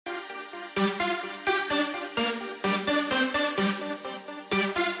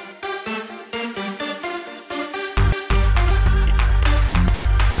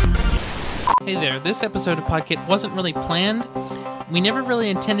Hey there, this episode of PodKit wasn't really planned. We never really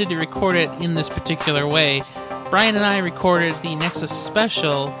intended to record it in this particular way. Brian and I recorded the Nexus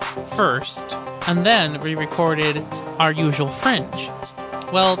Special first, and then we recorded our usual Fringe.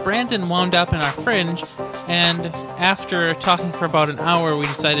 Well, Brandon wound up in our Fringe, and after talking for about an hour, we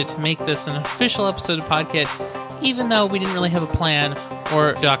decided to make this an official episode of PodKit, even though we didn't really have a plan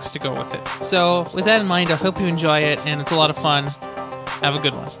or docs to go with it. So, with that in mind, I hope you enjoy it, and it's a lot of fun. Have a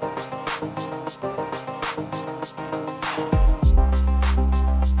good one.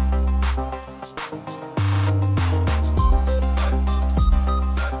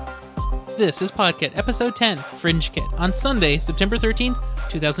 This is PodKit, Episode 10, FringeKit, on Sunday, September 13th,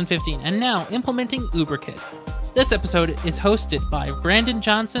 2015, and now implementing UberKit. This episode is hosted by Brandon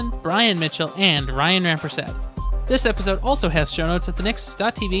Johnson, Brian Mitchell, and Ryan Rampersad. This episode also has show notes at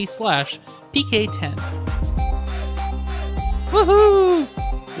thenexus.tv/PK10. Woohoo!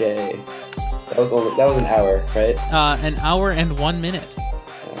 Yay. That was an hour, right? An hour and 1 minute.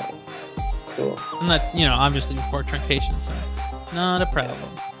 Cool. I'm not, obviously before truncation, so not a problem.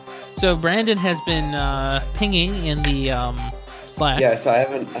 So Brandon has been pinging in the Slack. Yeah, so I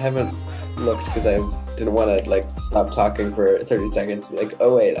haven't looked because I didn't want to stop talking for 30 seconds and be like,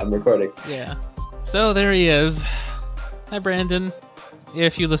 oh wait, I'm recording. Yeah. So there he is. Hi Brandon.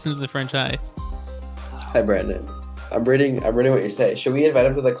 If you listen to the French, hi. Hi Brandon. I'm reading what you say. Should we invite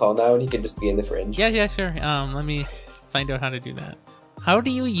him to the call now and he can just be in the Fringe? Yeah, sure. Let me find out how to do that. How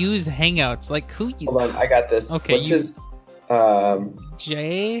do you use Hangouts? Hold on, I got this. Okay. What's his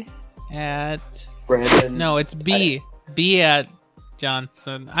J at Brandon? No, it's B. B at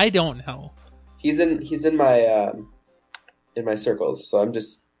Johnson. I don't know. He's in my circles, so I'm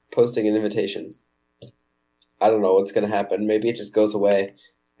just posting an invitation. I don't know what's gonna happen. Maybe it just goes away.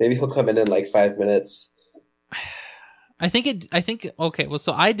 Maybe he'll come in like 5 minutes. Okay, well,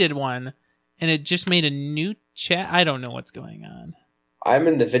 so I did one, and it just made a new chat. I don't know what's going on. I'm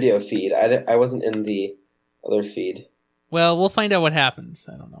in the video feed. I wasn't in the other feed. Well, we'll find out what happens.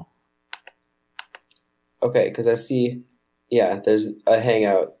 I don't know. Okay, because I see, there's a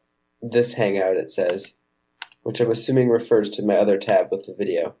Hangout. This Hangout, it says, which I'm assuming refers to my other tab with the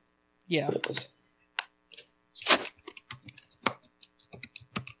video. Yeah.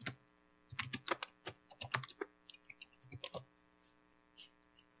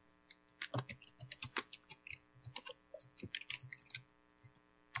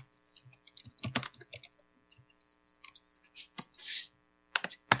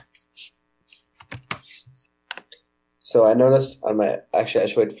 So I noticed on my, actually I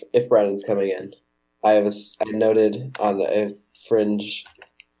should wait if Brandon's coming in. I noted on a Fringe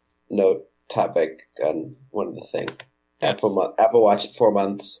note topic on one of the thing. Yes. Apple Watch at 4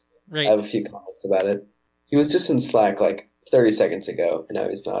 months. Right. I have a few comments about it. He was just in Slack 30 seconds ago, and now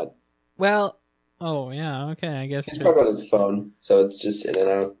he's not. Well, oh yeah, okay, I guess. He's probably on his phone, so it's just in and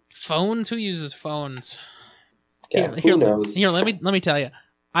out. Phones? Who uses phones? Yeah, who knows? Here, let me tell you.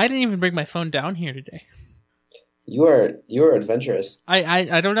 I didn't even bring my phone down here today. You are adventurous.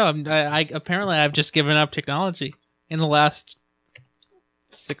 I don't know. I apparently I've just given up technology in the last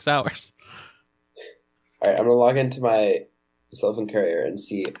 6 hours. All right, I'm gonna log into my cell phone carrier and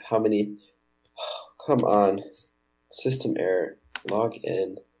see how many. Oh, come on, system error. Log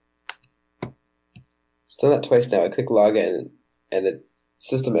in. It's done that twice now. I click login and it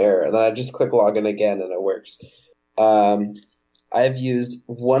system error, and then I just click login again and it works. I've used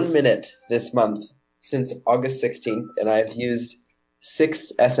 1 minute this month since August 16th, and I've used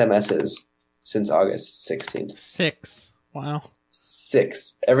 6 SMSs since August 16th. 6. Wow.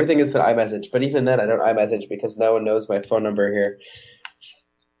 6. Everything has been iMessage, but even then I don't iMessage because no one knows my phone number here.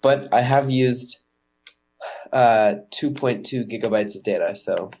 But I have used 2.2 gigabytes of data,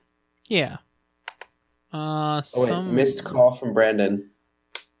 so. Yeah. Missed call from Brandon.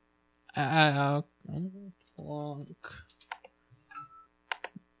 I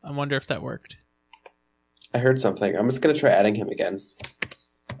wonder if that worked. I heard something. I'm just going to try adding him again.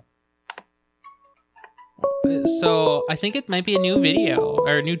 So, I think it might be a new video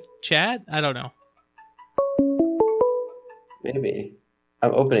or a new chat. I don't know. Maybe.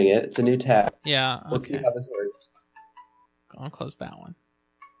 I'm opening it. It's a new tab. Yeah. Okay. Let's see how this works. I'll close that one.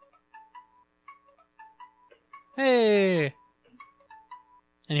 Hey.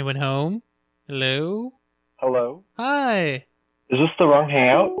 Anyone home? Hello? Hello? Hi. Is this the wrong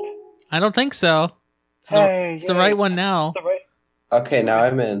hangout? I don't think so. It's the right one now. Okay, now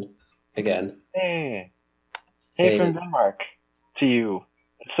I'm in again. Hey from Denmark to you.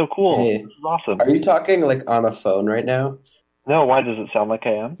 It's so cool. Hey. This is awesome. Are you talking on a phone right now? No, why does it sound like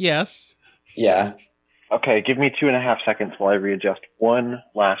I am? Yes. Yeah. Okay, give me 2.5 seconds while I readjust one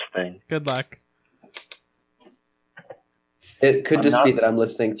last thing. Good luck. It could I'm just not- be that I'm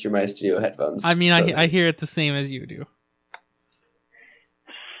listening through my studio headphones. I mean, so I hear it the same as you do.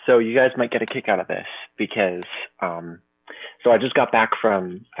 So you guys might get a kick out of this because, so I just got back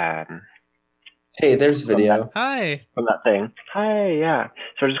from Hey, there's video. Hi. from that thing. Hi, yeah.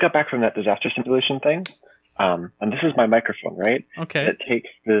 So I just got back from that disaster simulation thing. And this is my microphone, right? Okay. It takes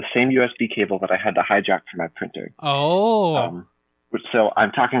the same USB cable that I had to hijack for my printer. Oh. So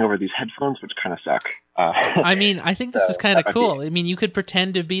I'm talking over these headphones, which kind of suck. I mean, I think this So is kind of that might cool. I mean, you could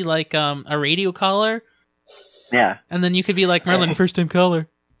pretend to be like a radio caller, yeah, and then you could be like Merlin, first time caller.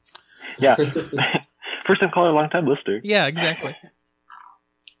 yeah. First time caller, long time listener. Yeah, exactly.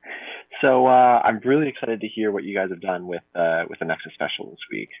 So I'm really excited to hear what you guys have done with the Nexus Special this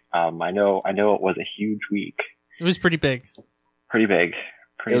week. I know it was a huge week. It was pretty big. Pretty big.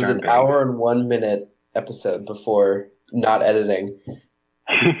 It was an hour and 1 minute episode before not editing.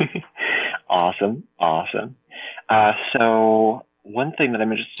 Awesome. So one thing that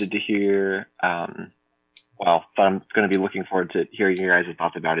I'm interested to hear, that I'm going to be looking forward to hearing your guys'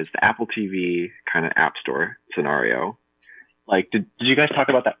 thoughts about is the Apple TV kind of App Store scenario. Like, did you guys talk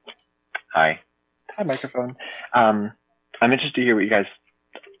about that? Hi, microphone. I'm interested to hear what you guys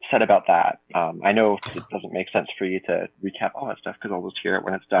said about that. I know it doesn't make sense for you to recap all that stuff because I'll just hear it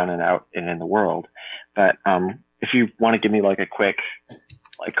when it's done and out and in the world. But if you want to give me like a quick,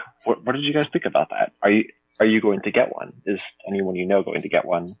 like, what did you guys think about that? Are you going to get one? Is anyone you know going to get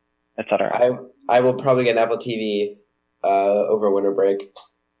one, etc.? I will probably get an Apple TV over winter break.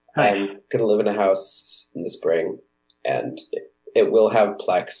 Nice. I'm gonna live in a house in the spring, and it will have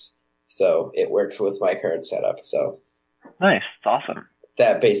Plex, so it works with my current setup. So Nice, it's awesome.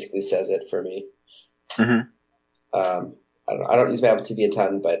 that basically says it for me. Mm-hmm. I don't use my Apple TV a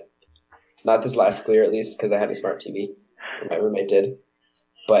ton, but not this last school year at least because I had a smart TV. My roommate did,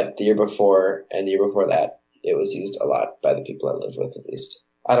 but the year before and the year before that, it was used a lot by the people I lived with at least.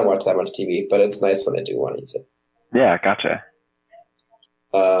 I don't watch that much TV, but it's nice when I do want to use it. Yeah, gotcha.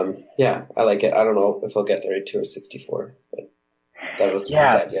 Yeah, I like it. I don't know if I'll get 32 or 64, but that'll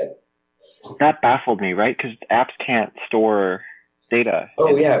decide yet. That baffled me, right? Because apps can't store data.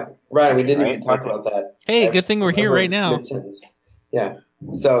 Oh, yeah. Ryan, we didn't Right? even talk about that. Hey, good thing we're here right now. Mid-sentence. Yeah.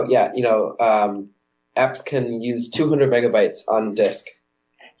 So, yeah, apps can use 200 megabytes on disk.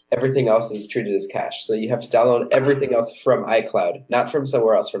 Everything else is treated as cache. So you have to download everything else from iCloud, not from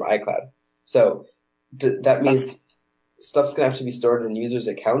somewhere else, from iCloud. So that means stuff's going to have to be stored in users'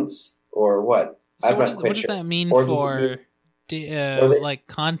 accounts or what? So I'm not what quite does sure. that mean Or does for like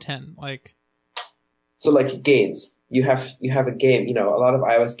content? Like, so like games, you have a game. A lot of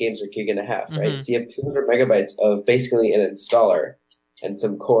iOS games are gig and a half, right? Mhm. So you have 200 megabytes of basically an installer and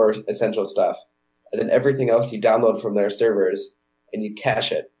some core essential stuff, and then everything else you download from their servers and you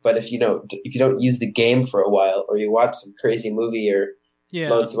cache it. But if you don't use the game for a while, or you watch some crazy movie or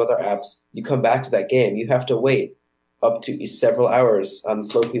load some other apps, you come back to that game. You have to wait up to several hours on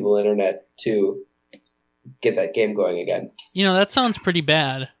slow people internet to get that game going again. that sounds pretty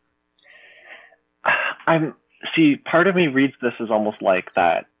bad. Part of me reads this as almost like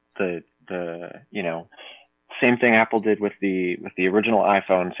that the same thing Apple did with the original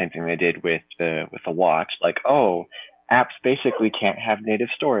iPhone, same thing they did with the watch. Like, oh, apps basically can't have native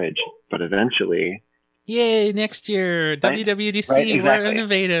storage, but eventually, Yay! Next year, WWDC, Right, exactly. we're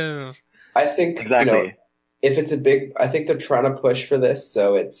innovative. I think exactly. if it's I think they're trying to push for this,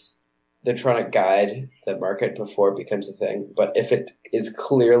 so they're trying to guide the market before it becomes a thing. But if it is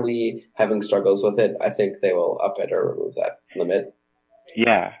clearly having struggles with it, I think they will up it or remove that limit.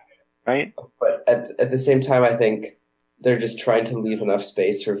 Yeah, right. But at the same time, I think they're just trying to leave enough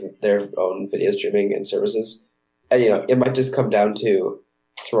space for their own video streaming and services. And it might just come down to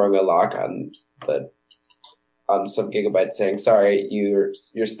throwing a lock on some gigabyte, saying, "Sorry, your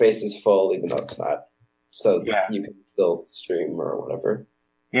space is full," even though it's not. So you can still stream or whatever.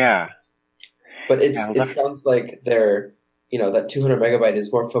 Yeah. But it sounds like they're, that 200 megabyte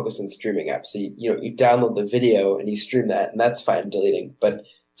is more focused on streaming apps. So, you download the video and you stream that, and that's fine deleting. But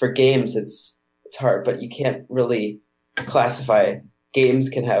for games, it's hard. But you can't really classify. Games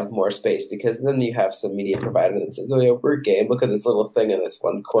can have more space because then you have some media provider that says, "Oh, yeah, we're a game. Look at this little thing in this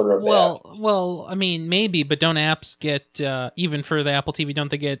one corner of the app." Well, I mean, maybe, but don't apps get even for the Apple TV?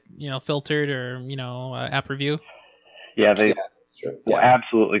 Don't they get filtered or app review? Yeah, they that's true. will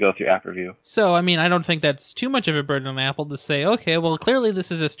absolutely go through app review. So, I mean, I don't think that's too much of a burden on Apple to say, okay, well, clearly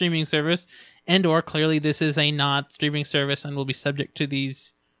this is a streaming service, or clearly this is a not streaming service and will be subject to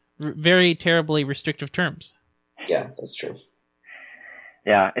these very terribly restrictive terms. Yeah, that's true.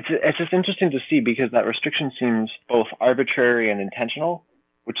 Yeah, it's just interesting to see because that restriction seems both arbitrary and intentional,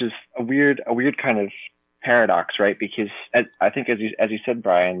 which is a weird kind of paradox, right? Because I think as you said,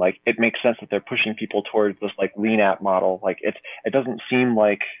 Brian, like it makes sense that they're pushing people towards this like lean app model. Like it doesn't seem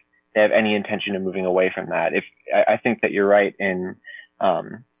like they have any intention of moving away from that. I think that you're right in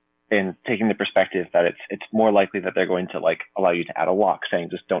taking the perspective that it's more likely that they're going to like allow you to add a lock saying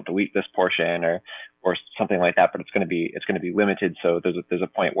just don't delete this portion or something like that, but it's going to be limited. So there's a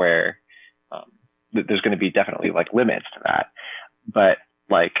point where there's going to be definitely like limits to that. But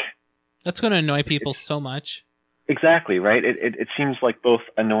like that's going to annoy people so much. Exactly, right? It seems like both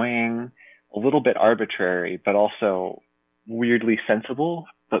annoying, a little bit arbitrary, but also weirdly sensible,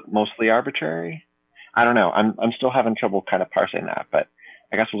 but mostly arbitrary. I don't know. I'm still having trouble kind of parsing that, but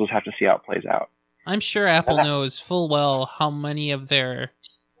I guess we'll just have to see how it plays out. I'm sure Apple knows full well how many of their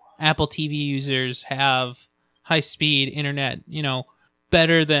Apple TV users have high-speed internet,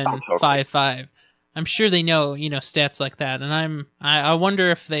 better than 5.5. I'm sure they know, stats like that, and I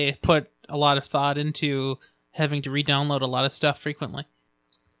wonder if they put a lot of thought into having to re-download a lot of stuff frequently.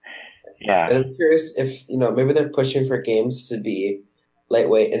 Yeah. And I'm curious if, maybe they're pushing for games to be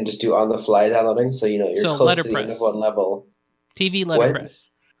lightweight and just do on-the-fly downloading, so, you're so close to the end of one level. TV letterpress.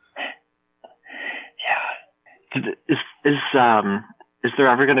 Yeah. Is there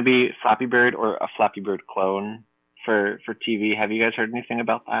ever going to be Flappy Bird or a Flappy Bird clone for TV? Have you guys heard anything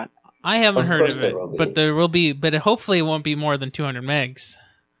about that? I haven't heard of it, but there will be. But hopefully, it won't be more than 200 megs.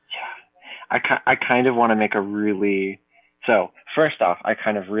 Yeah, I kind of want to make So first off, I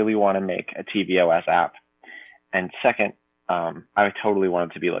kind of really want to make a tvOS app, and second, I totally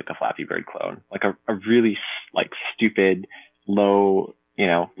want it to be like a Flappy Bird clone, like a really like stupid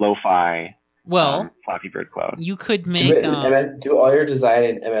lo-fi. Well, Flappy Bird clone. You could make do all your design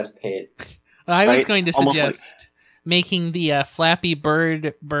in MS Paint. I was going to suggest making the Flappy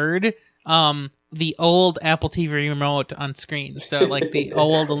Bird the old Apple TV remote on screen, so like the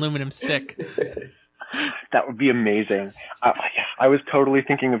old aluminum stick. That would be amazing. I was totally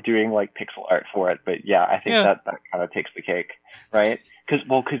thinking of doing like pixel art for it, but yeah, I think that kind of takes the cake, right?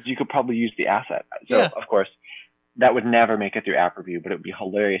 Because you could probably use the asset. So of course, that would never make it through app review, but it would be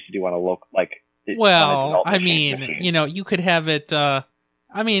hilarious to do on a local like. Well, I mean, you could have it. I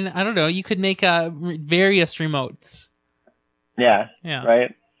don't know. You could make various remotes. Yeah. Yeah.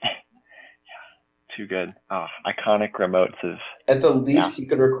 Right. Too good. Oh, iconic remotes of. At the least, you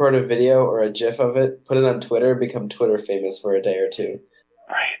could record a video or a GIF of it, put it on Twitter, become Twitter famous for a day or two.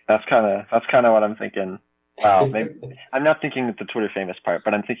 Right. That's kind of what I'm thinking. Wow. Maybe, I'm not thinking the Twitter famous part,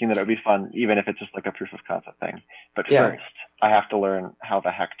 but I'm thinking that it would be fun, even if it's just like a proof of concept thing. But first, I have to learn how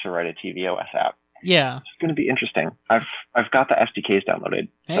the heck to write a tvOS app. Yeah. It's going to be interesting. I've got the SDKs downloaded.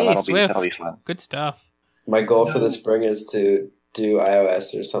 Hey, so Swift. That'll be fun. Good stuff. My goal for the spring is to do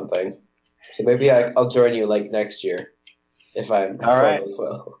iOS or something. So maybe I'll join you like next year if I'm all right as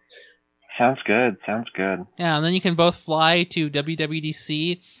well. Sounds good. Yeah, and then you can both fly to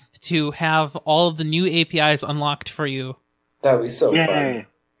WWDC to have all of the new APIs unlocked for you. That would be so fun.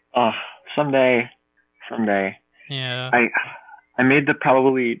 Oh, someday. Yeah. I made the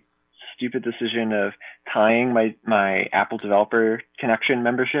probably stupid decision of tying my Apple Developer Connection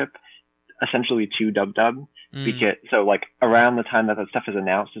membership essentially to DubDub. Because so like around the time that stuff is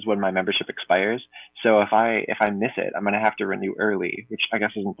announced is when my membership expires. So if I miss it, I'm gonna have to renew early, which I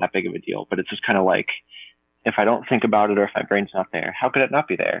guess isn't that big of a deal. But it's just kind of like if I don't think about it or if my brain's not there, how could it not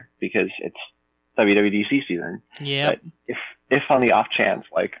be there? Because it's WWDC season. Yeah. If on the off chance,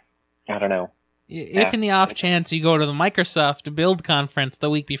 like I don't know. If in the off chance you go to the Microsoft Build conference the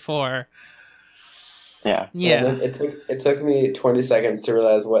week before. Yeah. Yeah. It took me 20 seconds to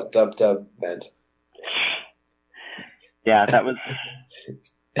realize what DubDub meant. Yeah, that was.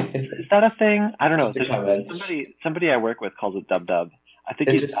 Is that a thing? I don't know. Somebody I work with calls it DubDub. I think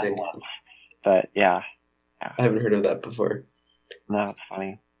he's done once, but yeah. I haven't heard of that before. No, it's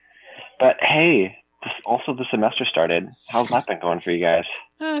funny. But hey, the semester started. How's that been going for you guys?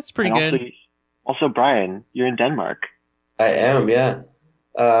 It's pretty good. Also, Brian, you're in Denmark. I am, yeah.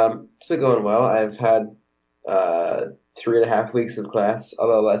 It's been going well. I've had 3.5 weeks of class,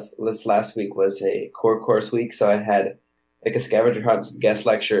 although this last week was a core course week, so I had like a scavenger hunt, some guest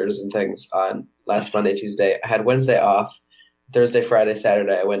lectures and things on last Monday, Tuesday. I had Wednesday off. Thursday, Friday,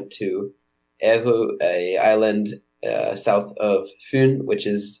 Saturday, I went to Ærø, a island south of Fyn, which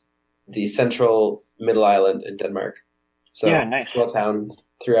is the central middle island in Denmark. So yeah, nice. Small town,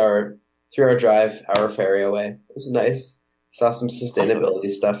 3-hour drive, hour ferry away. It was nice. Saw some sustainability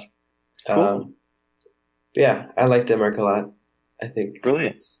stuff. Cool. Yeah, I like Denmark a lot. I think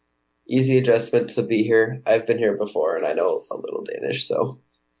brilliant. It's easy adjustment to be here. I've been here before, and I know a little Danish, so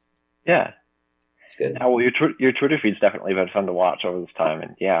yeah, it's good. Well, your Twitter feed's definitely been fun to watch over this time,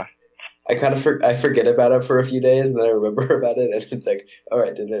 and yeah, I kind of I forget about it for a few days, and then I remember about it, and it's like, all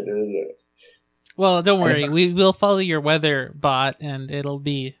right, Well, don't worry. We will follow your weather bot, and it'll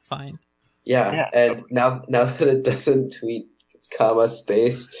be fine. Yeah, and now that it doesn't tweet comma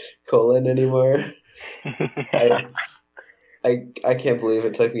space colon anymore, I can't believe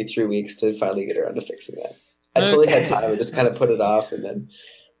it took me 3 weeks to finally get around to fixing that. I totally had time. I just kind of put it off, and then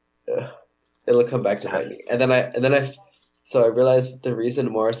it'll come back to bite me. And then I realized the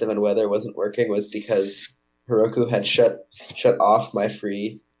reason Morris and Weather wasn't working was because Heroku had shut off my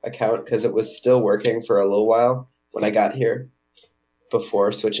free account because it was still working for a little while when I got here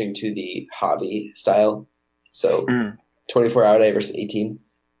before switching to the hobby style. So 24-hour day versus 18.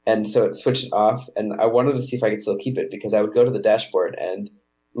 And so it switched it off, and I wanted to see if I could still keep it because I would go to the dashboard and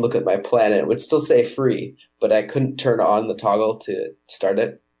look at my plan, and it would still say free, but I couldn't turn on the toggle to start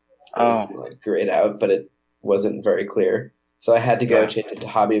it. It was like grayed out, but it wasn't very clear. So I had to go change it to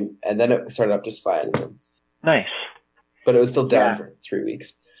hobby, and then it started up just fine. Nice. But it was still down for 3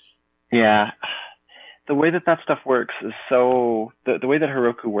 weeks. Yeah. The way that stuff works is so... The way that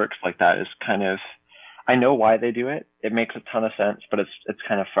Heroku works like that is kind of... I know why they do it. It makes a ton of sense, but it's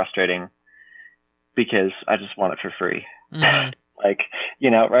kind of frustrating because I just want it for free. Mm-hmm. Like,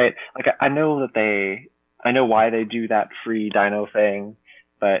 right? Like, I know why they do that free Dino thing,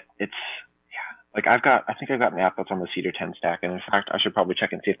 but it's... Like I think I've got an app that's on the Cedar 10 stack, and in fact, I should probably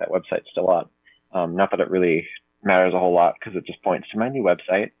check and see if that website's still up. Not that it really matters a whole lot because it just points to my new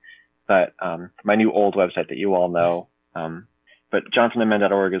website, but my new old website that you all know. But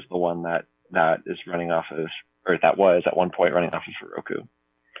johnsonandmen.org is the one that is running off of, or that was at one point running off of Heroku,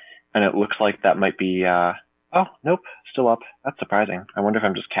 and it looks like that might be. Oh nope, still up. That's surprising. I wonder if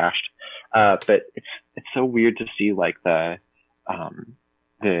I'm just cached. But it's so weird to see like the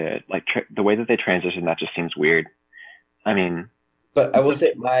way that they transition, that just seems weird. I mean, but I will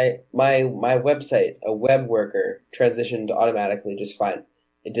say my website, a web worker, transitioned automatically just fine.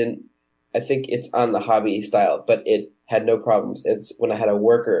 It didn't. I think it's on the hobby style, but it had no problems. It's when I had a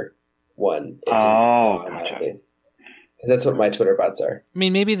worker one, it didn't automatically. Gotcha. That's what my Twitter bots are. I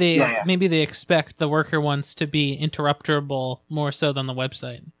mean, maybe they expect the worker ones to be interruptible more so than the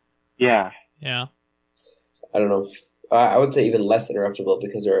website. Yeah. Yeah. I don't know. I would say even less interruptible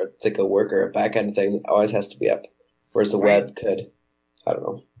because it's like a worker, a back-end thing that always has to be up, whereas the web could. I don't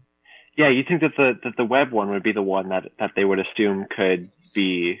know. Yeah, you think that the web one would be the one that they would assume could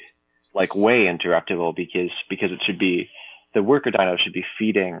be like way interruptible because it should be the worker dyno should be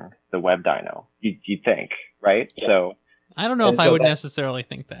feeding the web dyno. You'd think, right? Yeah. So I don't know if I would necessarily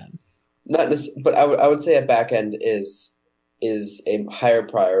think that. But I would say a back-end is a higher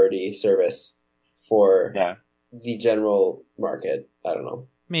priority service for. Yeah. The general market. I don't know.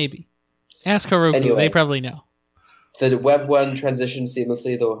 Maybe. Ask Heroku. Anyway, they probably know. The web one transitioned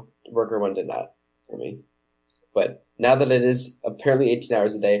seamlessly. The worker one did not for me. But now that it is apparently 18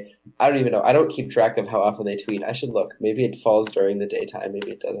 hours a day, I don't even know. I don't keep track of how often they tweet. I should look. Maybe it falls during the daytime.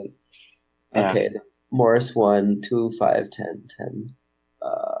 Maybe it doesn't. Yeah. Okay. Morris 1, 2, 5, 10, 10.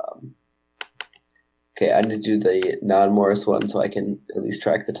 Okay, I need to do the non-Morris one so I can at least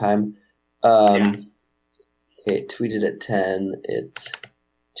track the time. Okay, it tweeted at 10, it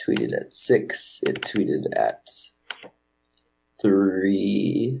tweeted at 6, it tweeted at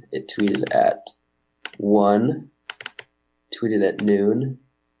 3, it tweeted at 1, tweeted at noon,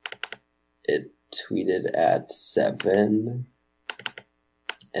 it tweeted at 7,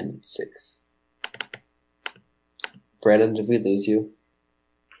 and 6. Brandon, did we lose you?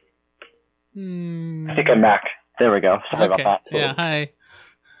 I think I'm back. There we go. Sorry about that. Yeah, hi.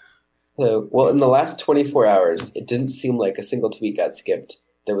 Well, in the last 24 hours, it didn't seem like a single tweet got skipped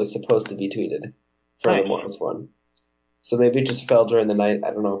that was supposed to be tweeted for the Morris one. So maybe it just fell during the night.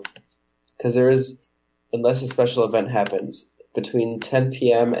 I don't know. Because there is, unless a special event happens, between 10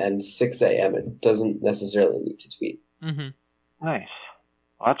 p.m. and 6 a.m., it doesn't necessarily need to tweet. Mm-hmm. Nice.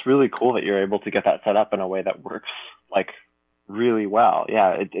 Well, that's really cool that you're able to get that set up in a way that works like really well.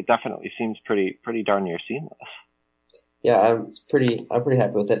 Yeah, it definitely seems pretty darn near seamless. Yeah, I'm pretty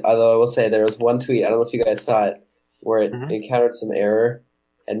happy with it. Although I will say there was one tweet, I don't know if you guys saw it, where it encountered some error,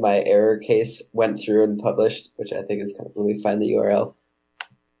 and my error case went through and published, which I think is kind of, let me find the URL.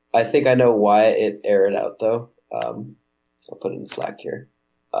 I think I know why it errored out though. I'll put it in Slack here.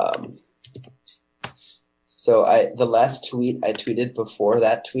 So the last tweet I tweeted before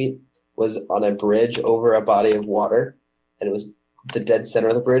that tweet was on a bridge over a body of water, and it was the dead center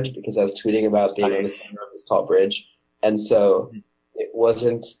of the bridge because I was tweeting about being on the center of this tall bridge. And so it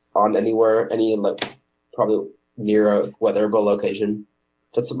wasn't on any probably near a weatherable location.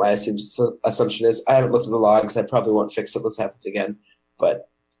 That's what my assumption is. I haven't looked at the logs. I probably won't fix it. This happens again. But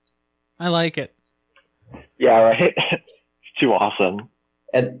I like it. Yeah, right. It's too awesome.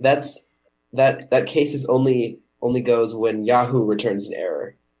 And that case is only goes when Yahoo returns an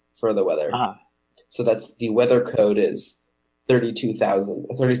error for the weather. So that's the weather code is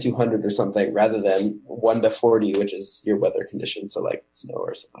 3200 or something, rather than 1 to 40, which is your weather condition. So like snow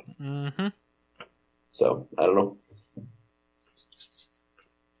or something. Mm-hmm. So I don't know.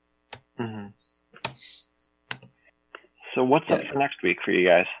 Mm-hmm. So what's up for next week for you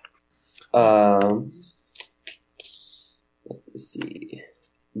guys? Let me see.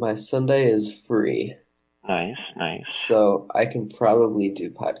 My Sunday is free. Nice. So I can probably do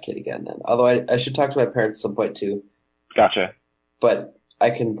PodKit again then. Although I should talk to my parents at some point too. Gotcha. But I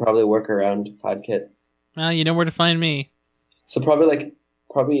can probably work around PodKit. Well, you know where to find me. So probably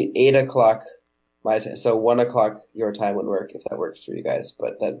 8 o'clock my time. So 1 o'clock your time would work if that works for you guys.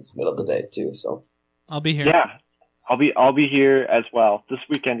 But that's middle of the day too. So I'll be here. Yeah, I'll be here as well. This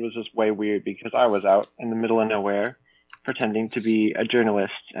weekend was just way weird because I was out in the middle of nowhere, pretending to be a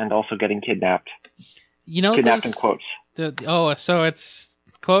journalist and also getting kidnapped. You know, Kidnapped in quotes. So it's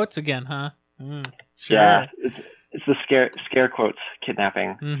quotes again, huh? Sure. Yeah, it's the scare quotes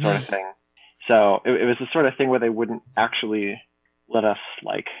kidnapping sort of thing. So it was the sort of thing where they wouldn't actually let us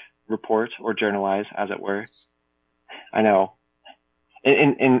like report or journalize, as it were. I know.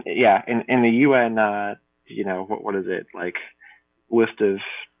 In the UN, you know, what is it, like, list of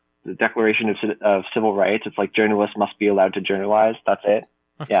the Declaration of Civil Rights? It's like journalists must be allowed to journalize. That's it.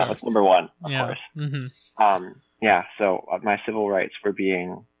 Of yeah, course. that's number one, of Yeah. course. Mm-hmm. So my civil rights were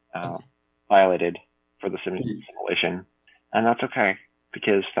being violated for the simulation, and that's okay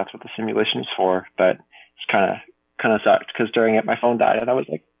because that's what the simulation is for. But it's kind of sucked because during it my phone died, and I was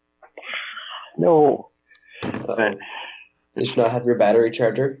like, no. But you should not have your battery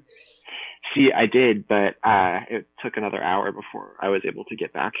charger. See, I did, but it took another hour before I was able to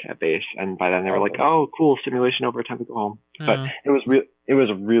get back at base, and by then they were like, "Oh, cool, simulation over, time to go home." But it was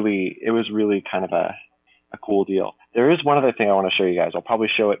really kind of a cool deal. There is one other thing I want to show you guys. I'll probably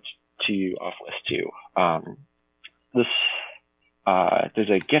show it to you off list too. There's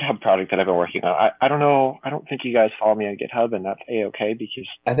a GitHub project that I've been working on. I don't know. I don't think you guys follow me on GitHub, and that's a-okay because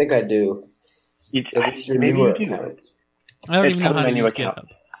I think I do. It's your maybe newer you do. account. I don't It's even know how to probably my new use account. GitHub.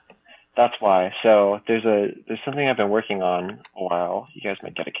 That's why. So there's something I've been working on a while. You guys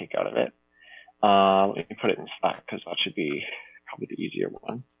might get a kick out of it. Let me put it in Slack because that should be probably the easier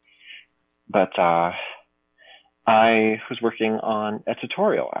one. But I was working on a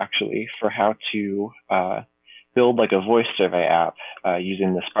tutorial actually for how to build like a voice survey app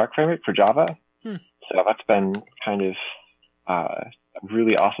using the Spark framework for Java. So that's been kind of a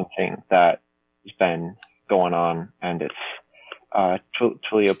really awesome thing that has been going on, and it's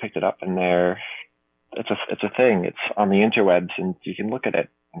Twilio picked it up, and it's a thing. It's on the interwebs, and you can look at it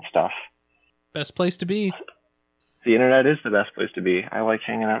and stuff. Best place to be. The internet is the best place to be. I like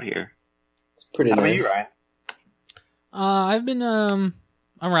hanging out here. It's pretty How nice. about you, Ryan? I've been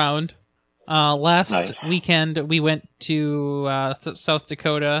around. Last Nice. weekend we went to South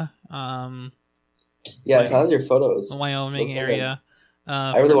Dakota, Yeah, I saw your photos. the Wyoming Looked area.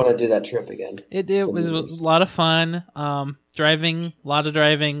 I really want to do that trip again. It was a lot of fun. Driving, a lot of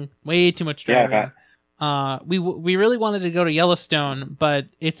driving, way too much driving. We really wanted to go to Yellowstone, but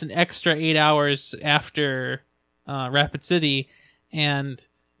it's an extra 8 hours after Rapid City, and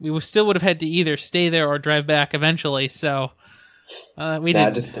we still would have had to either stay there or drive back eventually. So we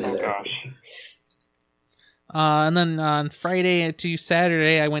didn't. Just stay there. And then on Friday to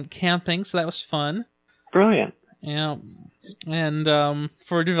Saturday, I went camping, so that was fun. Brilliant. Yeah. And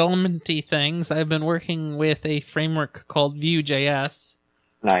for development-y things, I've been working with a framework called Vue.js.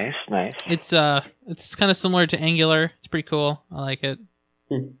 Nice. It's kind of similar to Angular. It's pretty cool. I like it.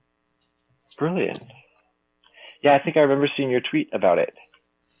 Brilliant. Yeah, I think I remember seeing your tweet about it.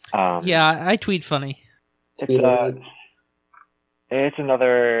 Yeah, I tweet funny. It's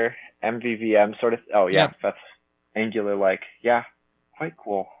another MVVM sort of. Oh yeah, Yep. That's Angular-like. Yeah, quite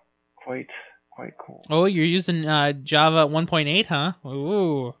cool. Quite cool. Oh, you're using Java 1.8, huh?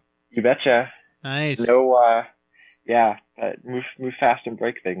 Ooh, You betcha. nice. No, move fast and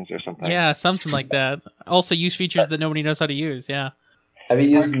break things or something. Yeah, something like that. Also use features that nobody knows how to use, yeah. Have you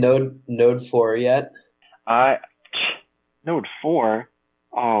used Node 4 yet? Node 4.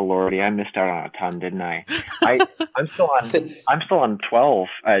 Oh lordy, I missed out on a ton, didn't I? I'm still on 12.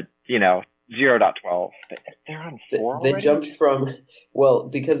 0.12. They're on 4 They already? jumped from,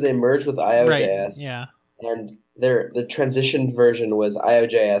 because they merged with IOJS. Right, yeah. And the transition version was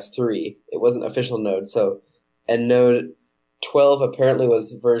IOJS 3. It wasn't official Node. And Node 12 apparently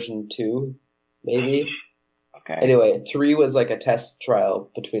was version 2, maybe. Okay. Anyway, 3 was like a test trial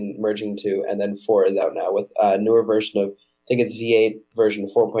between merging 2, and then 4 is out now with a newer version of, I think it's V8 version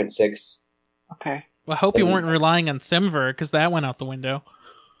 4.6. Okay. Well, I hope you weren't relying on Simver, because that went out the window.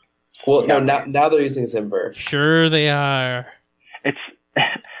 Well, no, now they're using Simver. Sure they are. It's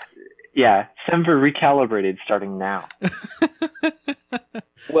yeah, Semver recalibrated starting now.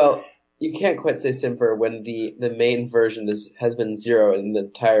 Well, you can't quite say Simver when the main version has been 0 in the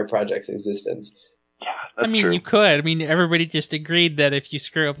entire project's existence. Yeah, that's I mean, true. you could. I mean, everybody just agreed that if you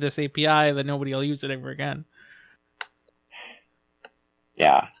screw up this API, then nobody will use it ever again.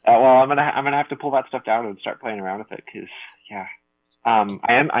 Yeah. Well, I'm gonna have to pull that stuff down and start playing around with it because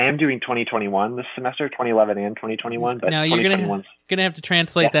I am doing 2021 this semester, 2011 and 2021. But now you're gonna have to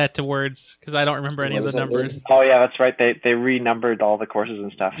translate that to words because I don't remember any of the numbers. Oh yeah, that's right. They renumbered all the courses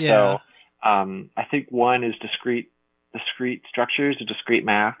and stuff. Yeah. So I think 1 is discrete structures, or discrete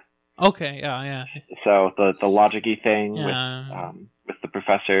math. Okay. Yeah. So the logic-y thing Yeah. with the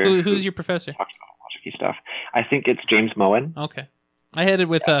professor. Who's your professor? Talks about logic-y stuff. I think it's James Moen. Okay. I had it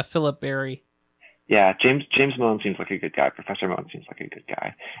with Philip Berry. Yeah, James Moen seems like a good guy. Professor Moen seems like a good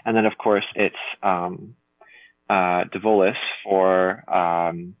guy. And then, of course, it's DeVolis for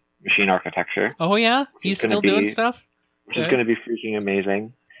machine architecture. Oh, yeah? He's still doing stuff? Which is going to be freaking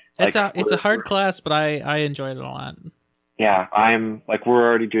amazing. It's a hard class, but I enjoyed it a lot. Yeah, we're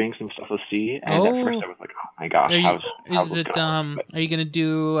already doing some stuff with C, and at first I was like, oh my gosh, how's this gonna work? Are you going to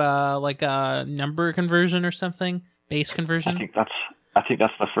do like a number conversion or something? Base conversion? I think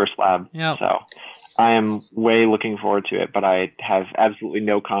that's the first lab. Yeah. So I am way looking forward to it, but I have absolutely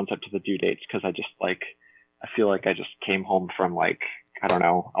no concept of the due dates because I feel like I just came home from I don't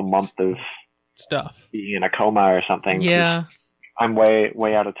know, a month of stuff, being in a coma or something. Yeah. I'm way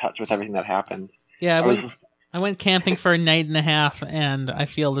out of touch with everything that happened. Yeah, I went camping for a night and a half, and I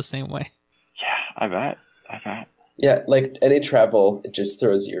feel the same way. Yeah, I bet. Yeah, like any travel, it just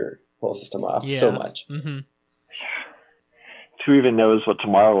throws your whole system off so much. Mm-hmm. Who even knows what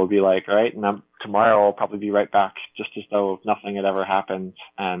tomorrow will be like, right? And tomorrow I'll probably be right back, just as though nothing had ever happened.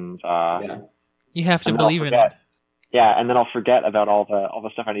 And you have to believe in it. Yeah, and then I'll forget about all the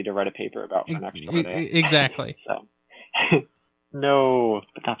stuff I need to write a paper about for next day. Exactly. So, no,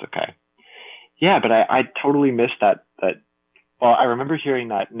 but that's okay. Yeah, but I totally missed that. Well, I remember hearing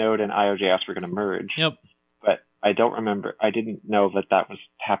that Node and IOJS were going to merge. Yep. But I didn't know that was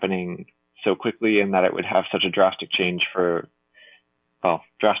happening so quickly and that it would have such a drastic change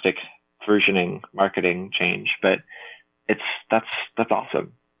drastic versioning, marketing change. But that's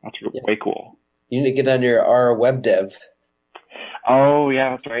awesome. That's way cool. You need to get on your R web dev. Oh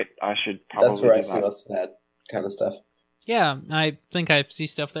yeah, that's right. I should probably. That's where I see most of that kind of stuff. Yeah, I think I see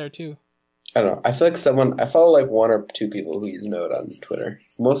stuff there too. I don't know. I feel like I follow like 1 or 2 people who use Node on Twitter.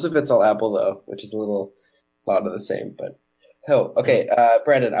 Most of it's all Apple though, which is a lot of the same. But okay,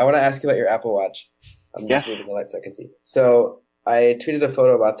 Brandon, I want to ask you about your Apple Watch. I'm just moving the light so I can see. So I tweeted a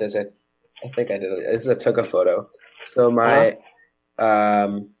photo about this. I think I did. This is a took a photo. So my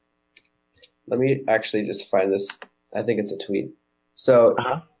let me actually just find this. I think it's a tweet. So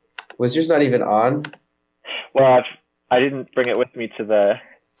was yours not even on? Well, I didn't bring it with me to the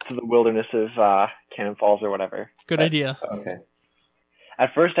wilderness of Cannon Falls or whatever. Good idea. Okay.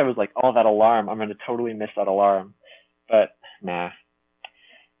 At first I was like, oh, that alarm. I'm going to totally miss that alarm. But nah.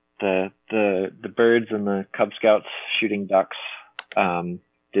 The birds and the Cub Scouts shooting ducks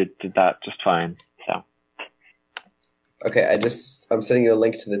did that just fine. So. Okay, I'm sending you a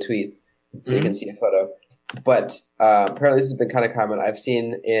link to the tweet so you can see a photo. But apparently this has been kind of common. I've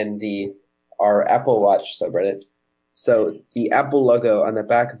seen in our Apple Watch subreddit. So the Apple logo on the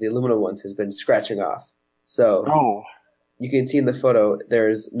back of the aluminum ones has been scratching off. So you can see in the photo,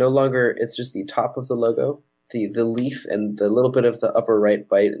 there's no longer, it's just the top of the logo, the leaf and the little bit of the upper right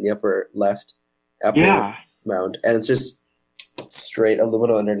bite and the upper left Apple mound. And it's just straight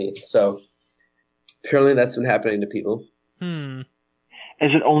aluminum underneath. So apparently that's been happening to people. Is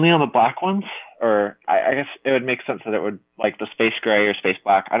it only on the black ones? Or I guess it would make sense that it would, like the space gray or space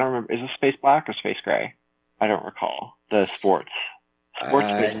black. I don't remember. Is it space black or space gray? I don't recall. The sports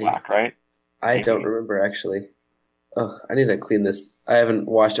space black, right? I don't remember actually. Ugh, I need to clean this. I haven't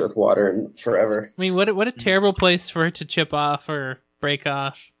washed it with water in forever. I mean, what a terrible place for it to chip off or break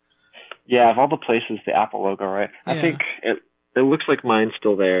off. Yeah, of all the places, the Apple logo, right? Yeah. I think it looks like mine's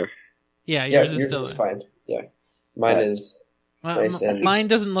still there. Yeah, yours is still there. Fine. Yeah, mine is. Well, nice mine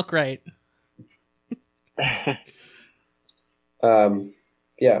doesn't look right.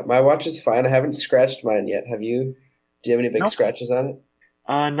 Yeah, my watch is fine. I haven't scratched mine yet. Have you? Do you have any big scratches on it?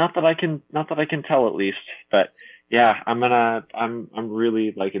 Not that I can tell, at least. But Yeah, I'm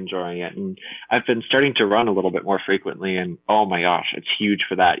really like enjoying it, and I've been starting to run a little bit more frequently, and oh my gosh, it's huge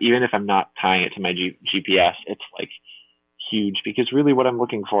for that. Even if I'm not tying it to my GPS, it's like huge because really what I'm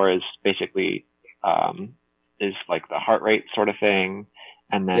looking for is basically is like the heart rate sort of thing,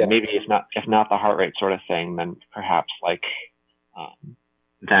 and then Yeah. maybe if not the heart rate sort of thing, then perhaps like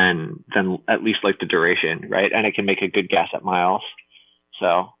then at least like the duration, right? And I can make a good guess at miles.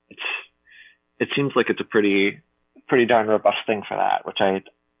 So it seems like it's a pretty darn robust thing for that, which I'd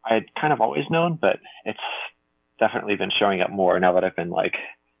kind of always known, but it's definitely been showing up more now that I've been like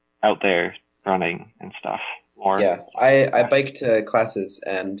out there running and stuff more. Yeah, I biked to classes,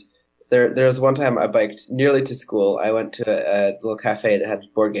 and there was one time I biked nearly to school. I went to a little cafe that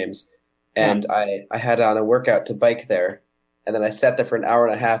had board games, and I had on a workout to bike there, and then I sat there for an hour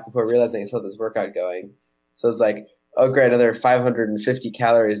and a half before realizing I still had this workout going. So it's like, oh great, another 550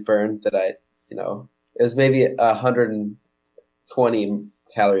 calories burned that it was maybe 120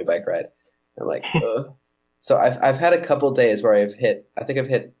 calorie bike ride. I'm like, ugh. So I've had a couple days where I've hit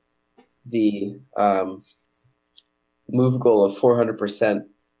the move goal of 400%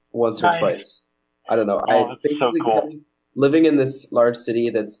 once or Nice. twice. I don't know. Oh, that's so cool. Living in this large city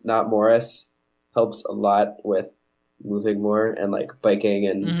that's not Morris helps a lot with moving more and like biking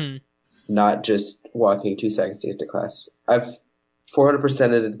and not just walking 2 seconds to get to class. I've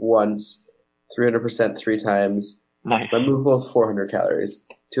 400%ed it once, 300% 3 times. Nice. My move goal is 400 calories,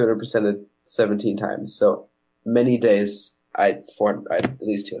 200%ed 17 times. So many days I'd at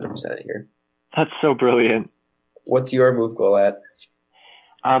least 200% it here. That's so brilliant. What's your move goal at?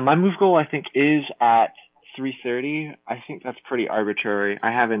 My move goal, I think, is at 330. I think that's pretty arbitrary.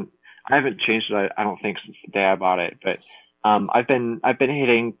 I haven't changed it. I don't think since the day I bought it, but I've been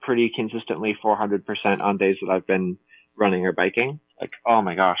hitting pretty consistently 400% on days that I've been running or biking. Like, oh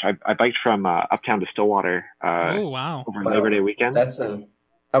my gosh, I biked from uptown to Stillwater. Oh wow! Over Labor Day weekend. That's how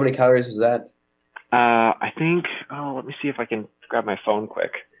many calories was that? I think. Oh, let me see if I can grab my phone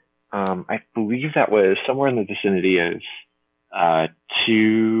quick. I believe that was somewhere in the vicinity of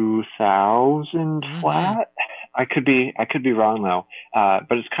 2,000 flat. I could be wrong though.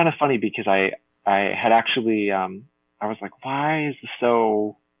 But it's kind of funny because I had actually I was like, why is this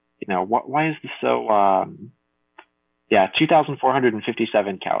so? Why is this so?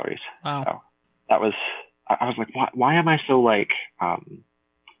 2,457 calories. Wow. So that was. I was like, why am I so like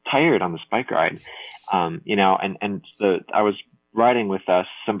tired on this bike ride? I was riding with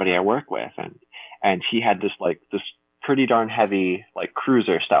somebody I work with, and he had this pretty darn heavy like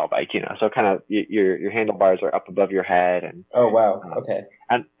cruiser style bike, so kind of your handlebars are up above your head, and oh wow, okay,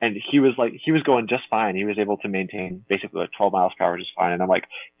 and he was going just fine. He was able to maintain basically like 12 miles per hour just fine, and I'm like,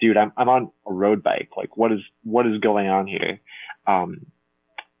 dude, I'm on a road bike, like what is going on here?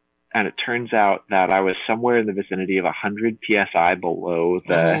 And it turns out that I was somewhere in the vicinity of 100 psi below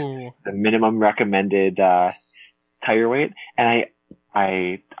the minimum recommended tire weight, and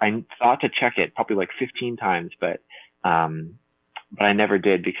I thought to check it probably like 15 times, but I never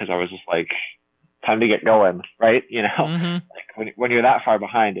did because I was just like, time to get going, right? Like when you're that far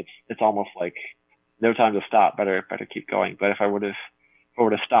behind, it's almost like no time to stop. Better keep going. But if I would have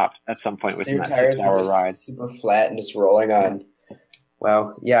stopped at some point within that 6 hour ride, super flat and just rolling on.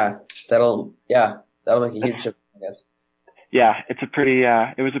 Wow, yeah, that'll make a huge difference, I guess. Yeah, it was pretty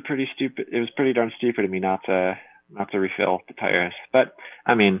darn stupid of me not to refill the tires. But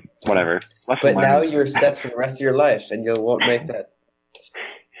I mean, whatever. But now you're set for the rest of your life, and you won't make that.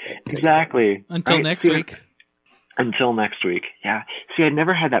 Exactly. Until next week. Until next week. Yeah. See, I'd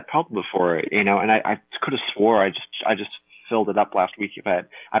never had that problem before, and I could have swore I just filled it up last week, but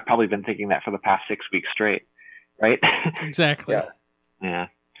I've probably been thinking that for the past 6 weeks straight, right? Exactly. Yeah.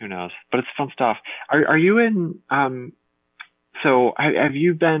 Who knows? But it's fun stuff. Are you in? So have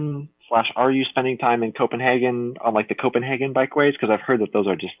you been? Are you spending time in Copenhagen on like the Copenhagen bikeways? Because I've heard that those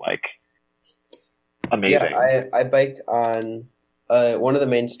are just like amazing. Yeah, I bike on one of the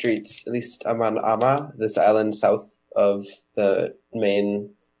main streets. At least I'm on Amager, this island south of the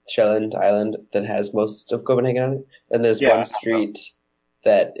main Sjælland island that has most of Copenhagen on it. And there's one street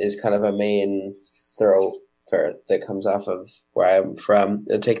that is kind of a main thoroughfare that comes off of where I'm from.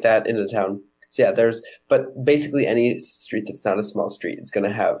 It'll take that into town. So yeah, but basically any street that's not a small street, it's going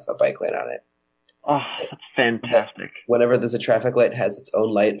to have a bike lane on it. Oh, that's fantastic. Whenever there's a traffic light, it has its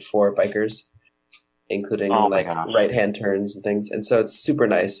own light for bikers, including right-hand turns and things. And so it's super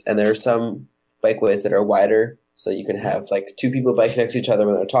nice. And there are some bikeways that are wider, so you can have like 2 people bike next to each other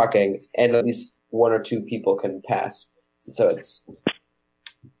when they're talking, and at least 1 or 2 people can pass. And so it's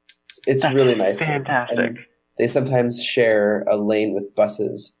really nice. Fantastic. And they sometimes share a lane with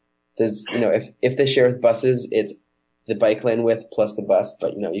buses. There's, if they share with buses, it's the bike lane width plus the bus,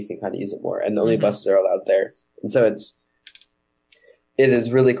 but you can kind of use it more, and only buses are allowed there, and so it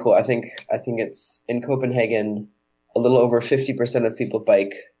is really cool. I think it's in Copenhagen, a little over 50% of people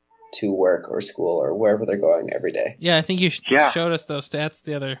bike to work or school or wherever they're going every day. Yeah, I think you showed us those stats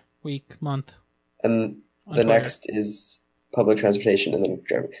the other month. And the next is public transportation, and then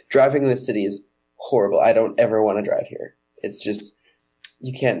driving. Driving in the city is horrible. I don't ever want to drive here. It's just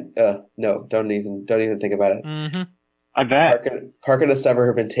you can't. No, don't even think about it. Mm-hmm. I bet. Park in a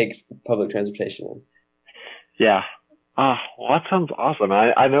suburb and take public transportation. Yeah. Well, that sounds awesome.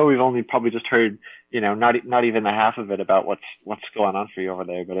 I know we've only probably just heard, not even the half of it about what's going on for you over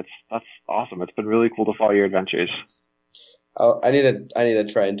there, but that's awesome. It's been really cool to follow your adventures. Oh, I need to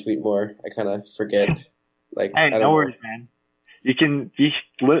try and tweet more. I kind of forget. Hey, no worries, man. You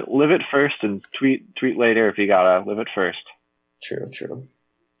live it first and tweet later if you gotta live it first. True.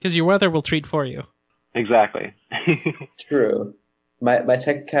 Because your weather will tweet for you. Exactly. True. My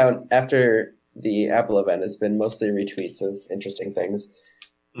tech account after the Apple event has been mostly retweets of interesting things.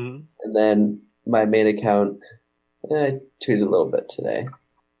 Mm-hmm. And then my main account, I tweeted a little bit today.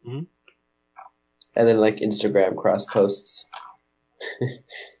 Mm-hmm. And then Instagram cross posts.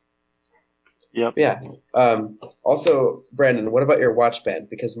 Yep. Yeah. Also, Brandon, what about your watch band?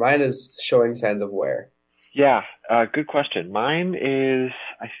 Because mine is showing signs of wear. Yeah. Good question. Mine is,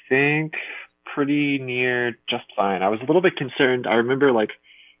 I think, pretty near just fine. I was a little bit concerned. I remember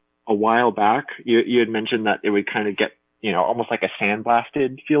a while back, you had mentioned that it would kind of get, almost like a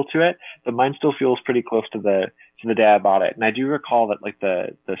sandblasted feel to it, but mine still feels pretty close to the day I bought it. And I do recall that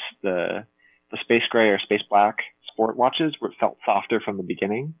the space gray or space black sport watches felt softer from the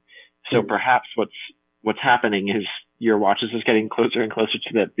beginning. So perhaps what's happening is your watches is getting closer and closer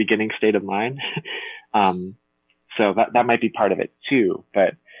to the beginning state of mine. So that might be part of it too.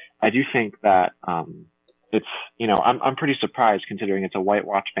 But I do think that, it's, I'm pretty surprised considering it's a white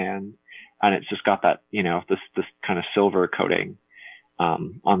watch band and it's just got that, this kind of silver coating,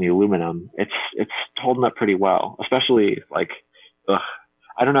 on the aluminum. It's holding up pretty well, especially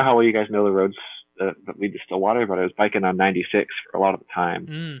I don't know how well you guys know the roads that lead to Stillwater, but I was biking on 96 for a lot of the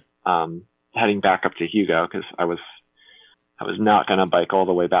time, heading back up to Hugo because I was not going to bike all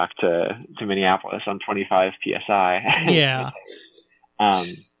the way back to Minneapolis on 25 PSI. Yeah.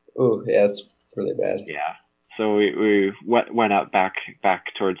 Oh, yeah, it's really bad. Yeah. So we went out back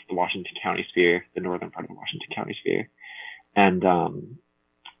towards the Washington County Sphere, the northern part of the Washington County Sphere. And,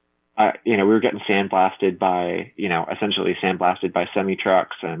 we were getting sandblasted by, essentially sandblasted by semi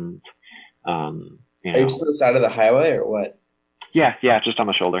trucks and, Are you just on the side of the highway or what? Yeah, just on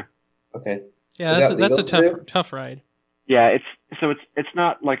the shoulder. Okay. Yeah, that's a tough ride. Yeah, it's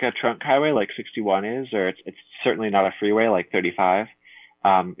not like a trunk highway like 61 is, or it's certainly not a freeway like 35.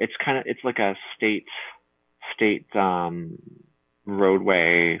 It's like a state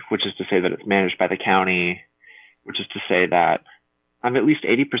roadway, which is to say that it's managed by the county, which is to say that I'm at least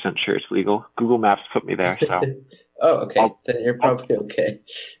 80% sure it's legal. Google Maps put me there, so. Oh, okay. Then you're probably okay.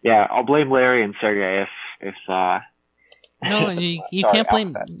 Yeah, I'll blame Larry and Sergey if No, you can't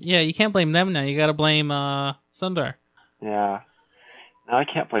blame. Yeah, you can't blame them now. You got to blame Sundar. Yeah, no, I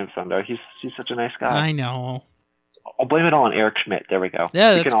can't blame Sundar. He's such a nice guy. I know. I'll blame it all on Eric Schmidt. There we go.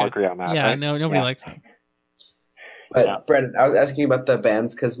 Yeah, we that's can all good. agree on that. Yeah, right? nobody likes him. But Yeah. Brandon, I was asking you about the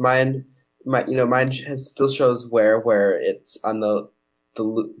bands because mine still shows where it's on the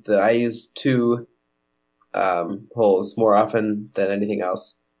I use two holes more often than anything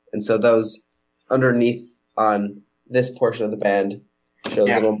else, and so those underneath on this portion of the band shows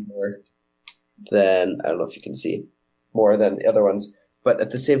a little more than, I don't know if you can see, more than the other ones. But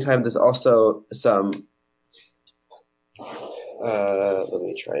at the same time, there's also some. Let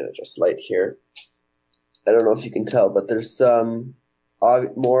me try and adjust light here. I don't know if you can tell, but there's some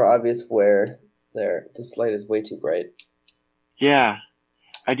more obvious wear there. This light is way too bright. Yeah,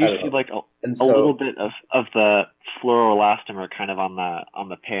 I do see like a little bit of the fluoroelastomer kind of on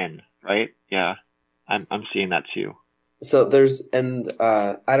the pin, right? Yeah, I'm seeing that too. So there's, and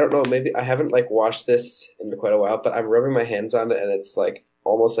I don't know, maybe I haven't washed this in quite a while, but I'm rubbing my hands on it and it's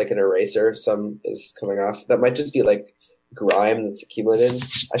almost like an eraser. Some is coming off. That might just be grime that's accumulated.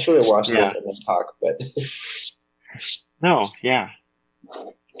 I should have washed this and then talk, but no, yeah.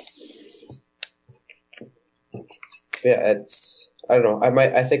 Yeah, I don't know.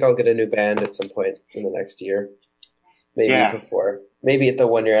 I think I'll get a new band at some point in the next year. Maybe before. Maybe at the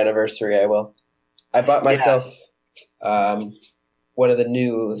 1-year anniversary I will. I bought myself one of the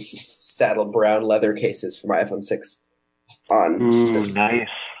new saddle brown leather cases for my iPhone 6 nice.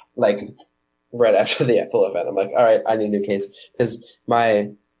 Right after the Apple event. I'm like, all right, I need a new case because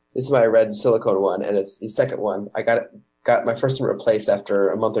my This is my red silicone one, and it's the second one. I got my first one replaced after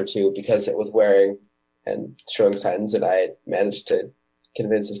a month or two because it was wearing and showing signs, and I managed to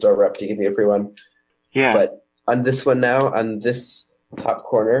convince the store rep to give me a free one. Yeah. But on this one now, on this top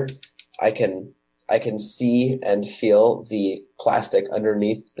corner, I can see and feel the plastic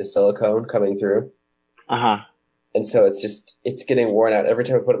underneath the silicone coming through. Uh-huh. And so it's getting worn out every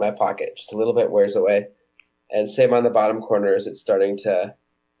time I put it in my pocket. Just a little bit wears away. And same on the bottom corners, it's starting to,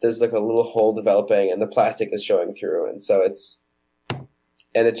 there's like a little hole developing and the plastic is showing through. And so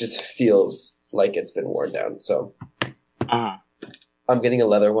it just feels like it's been worn down. So I'm getting a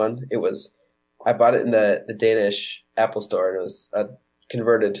leather one. I bought it in the Danish Apple store, and it was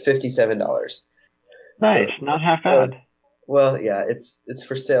converted $57. Nice, So, not half bad. Well, yeah, it's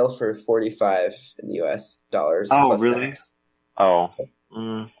for sale for $45 in the US dollars. Oh, plus really? tax. Oh.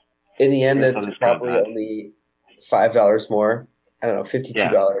 In the end, Yes, it's probably only $5 more. I don't know,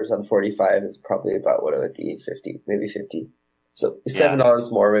 $52 on 45 is probably about what it would be, 50, maybe 50. So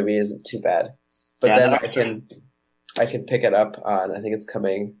 $7 more maybe isn't too bad. But then I can pick it up on, I think it's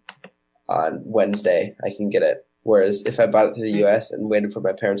coming on Wednesday. I can get it. Whereas if I bought it to the US and waited for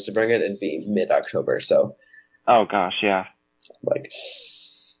my parents to bring it, it'd be mid-October. So, oh gosh, yeah. Like,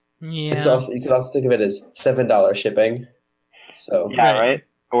 Yeah. it's also, you could also think of it as $7 shipping. So Yeah, right?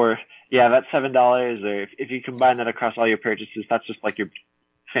 Or yeah, that's $7. Or if you combine that across all your purchases, that's just like your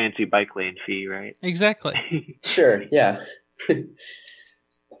fancy bike lane fee, right? Exactly. sure, yeah.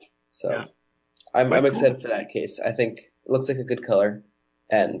 So Yeah. I'm excited for that case. I think it looks like a good color,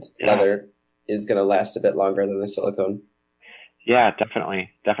 and Yeah. leather is going to last a bit longer than the silicone. Yeah, definitely.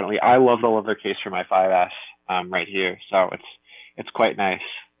 I love the leather case for my 5S right here, so it's quite nice.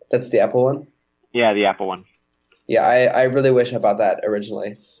 That's the Apple one? Yeah, the Apple one. Yeah, I really wish I bought that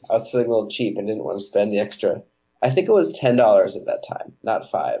originally. I was feeling a little cheap and didn't want to spend the extra. I think it was $10 at that time, not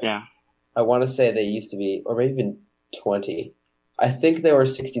 $5. Yeah. I want to say they used to be, or maybe even $20. I think they were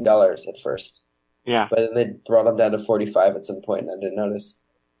 $60 at first. Yeah. But then they brought them down to $45 at some point, and I didn't notice.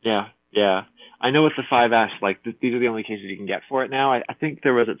 Yeah. I know with the 5S, like these are the only cases you can get for it now. I think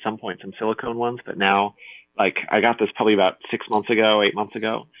there was at some point some silicone ones, but now, like I got this probably about 8 months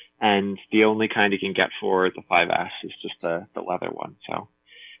ago, and the only kind you can get for the 5S is just the leather one. So,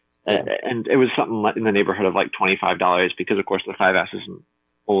 and it was something in the neighborhood of like $25 because, of course, the 5S is an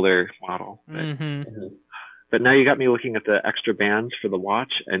older model. But now you got me looking at the extra bands for the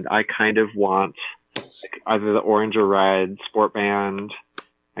watch, and I kind of want like either the orange or red sport band.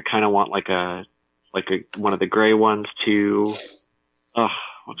 I kind of want like a one of the gray ones too. Oh,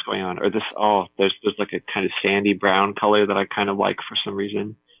 what's going on? Or this? Oh, there's like a kind of sandy brown color that I kind of like for some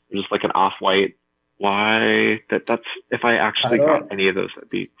reason. Or just like an off-white. Why? That's if I actually got any of those, that'd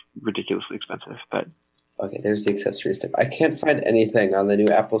be ridiculously expensive. But okay, there's the accessories tab. I can't find anything on the new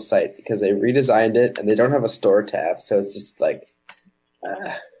Apple site because they redesigned it and they don't have a store tab, so it's just like.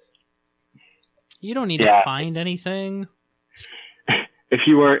 You don't need to find anything. If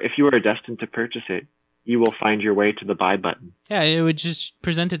you are destined to purchase it, you will find your way to the buy button. Yeah, it would just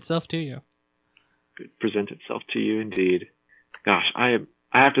present itself to you. Present itself to you, indeed. Gosh, I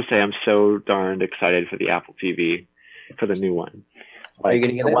have to say I'm so darned excited for the Apple TV, for the new one. Are you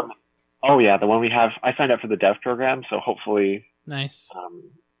going to get it? Oh yeah, the one we have. I signed up for the dev program, so hopefully. Nice.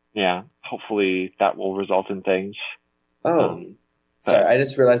 Hopefully that will result in things. Sorry, I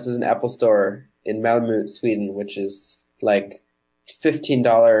just realized there's an Apple store in Malmö, Sweden, which is like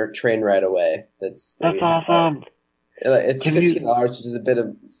 $15 train ride away. That's awesome. It's $15, which is a bit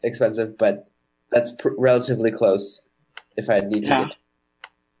expensive, but that's relatively close. If I need to get.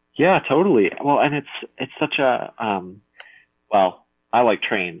 Yeah, totally. Well, and it's such a well, I like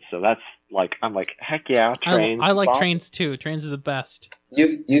trains, so that's like I'm like heck yeah, trains. I like trains too. Trains are the best.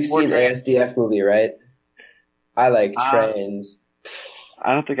 You've seen ASDF movie, right? I like trains.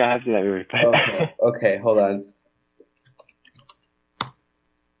 I don't think I have seen that movie. Okay, hold on.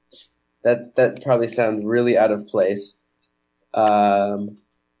 That probably sounds really out of place.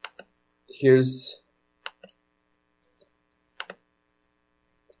 Here's.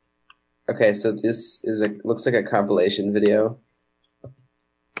 Okay, so this is looks like a compilation video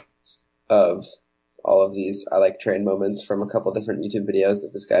of all of these I like train moments from a couple different YouTube videos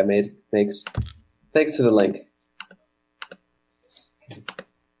that this guy makes. Thanks for the link.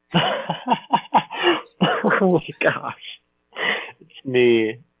 Oh my gosh. It's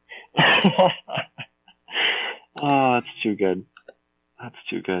me. Oh, that's too good. That's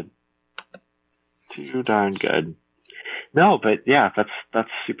too good. Too darn good. No, but yeah, that's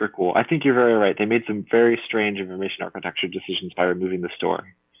super cool. I think you're very right. They made some very strange information architecture decisions by removing the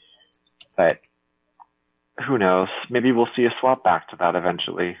store. But who knows? Maybe we'll see a swap back to that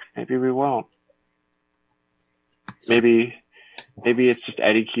eventually. Maybe we won't. Maybe it's just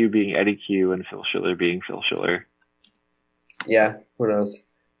Eddie Q being Eddie Q and Phil Schiller being Phil Schiller. Yeah, who knows?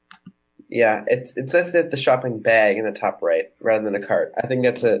 Yeah, it says that the shopping bag in the top right rather than a cart. I think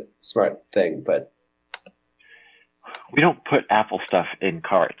that's a smart thing, but we don't put Apple stuff in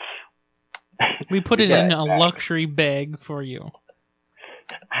carts. We put it in a luxury bag for you.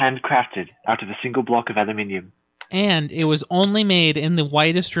 Handcrafted out of a single block of aluminium. And it was only made in the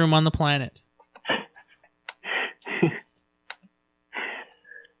whitest room on the planet.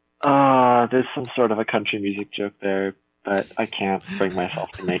 There's some sort of a country music joke there, but I can't bring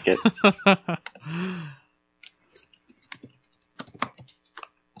myself to make it.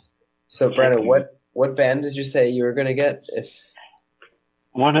 So, Brandon, what band did you say you were going to get?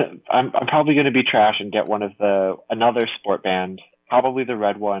 I'm probably going to be trash and get another sport band, probably the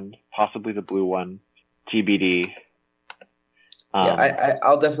red one, possibly the blue one, TBD.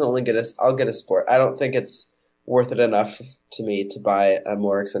 I'll definitely get a sport. I don't think it's worth it enough to me to buy a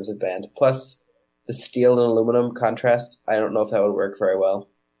more expensive band. Plus, the steel and aluminum contrast, I don't know if that would work very well.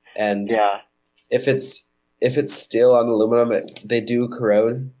 And if it's steel on aluminum, they do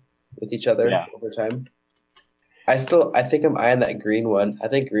corrode with each other over time. I think I'm eyeing that green one. I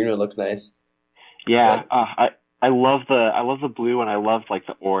think green would look nice. Yeah, I love the blue and I love like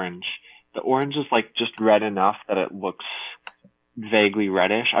the orange. The orange is like just red enough that it looks vaguely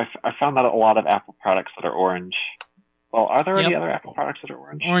reddish. I found that a lot of Apple products that are orange. Well, are there any other Apple products that are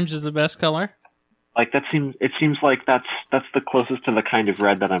orange? Orange is the best color. Like it seems like that's the closest to the kind of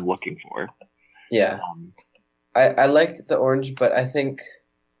red that I'm looking for. Yeah, I like the orange, but I think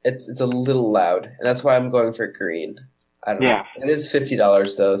it's a little loud, and that's why I'm going for green. I don't know. It is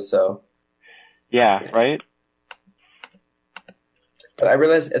 $50 though, so. Yeah, right. But I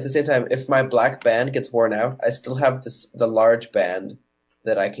realize at the same time, if my black band gets worn out, I still have the large band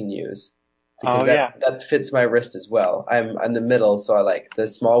that I can use. Because that fits my wrist as well. I'm in the middle, so I like the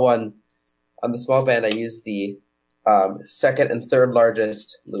small one. On the small band, I use the second and third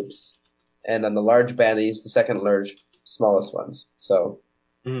largest loops. And on the large band, I use the second smallest ones. So.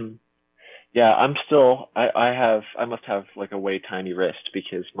 Yeah, I'm still. I must have like a way tiny wrist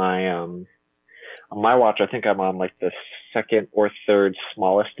because my on my watch, I think I'm on like the second or third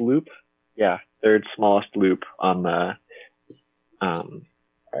smallest loop. Yeah, third smallest loop on the.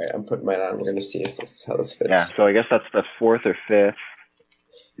 All right, I'm putting mine on. We're gonna see how this fits. Yeah, so I guess that's the fourth or fifth.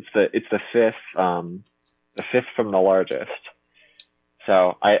 It's the fifth. The fifth from the largest.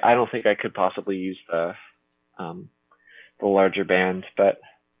 So I don't think I could possibly use the larger band, but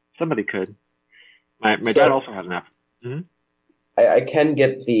somebody could. My dad also has an Apple. Mm-hmm. I can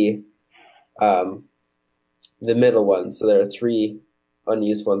get the middle one, so there are 3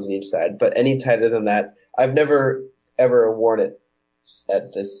 unused ones on each side. But any tighter than that, I've never ever worn it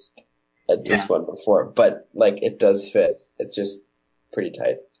at this one before. But like it does fit. It's just pretty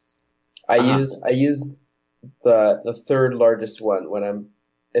tight. I use the third largest one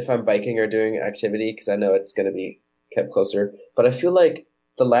if I'm biking or doing an activity because I know it's going to be kept closer. But I feel like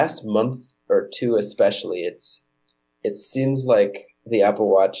the last month or two especially, it seems like the Apple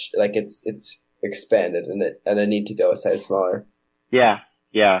Watch, like it's expanded and I need to go a size smaller. Yeah,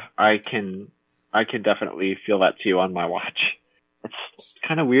 I can definitely feel that too on my watch. It's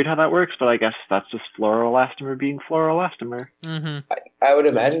kind of weird how that works, but I guess that's just fluoroelastomer being fluoroelastomer. Mm-hmm. I would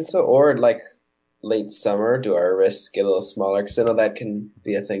imagine so, or like late summer, do our wrists get a little smaller? Because I know that can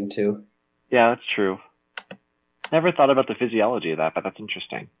be a thing too. Yeah, that's true. Never thought about the physiology of that, but that's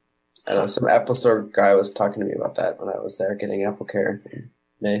interesting. I know some Apple Store guy was talking to me about that when I was there getting Apple Care in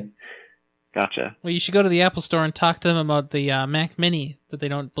May. Gotcha. Well, you should go to the Apple Store and talk to them about the Mac Mini that they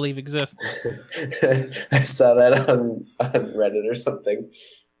don't believe exists. I saw that on Reddit or something.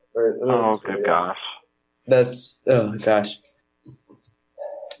 Good gosh. Oh gosh.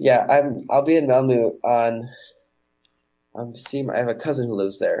 Yeah, I'll be in Malmö on. I have a cousin who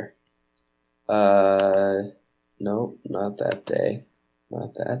lives there. No, not that day.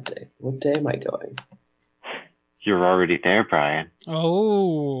 Not that day. What day am I going? You're already there, Brian.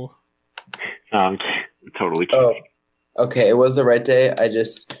 Oh. No, I'm totally kidding. Oh, okay. It was the right day.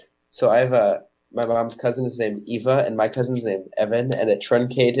 So I have my mom's cousin is named Eva, and my cousin's named Evan, and it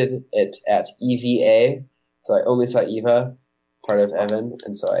truncated it at EVA. So I only saw Eva, part of Evan,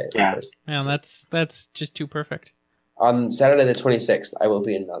 and so I. Yeah, that's just too perfect. On Saturday the 26th, I will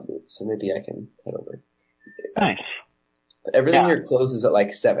be in Malmö, so maybe I can head over. Nice. But everything here closes at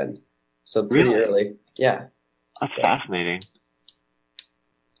like 7, so pretty early. Yeah. That's fascinating.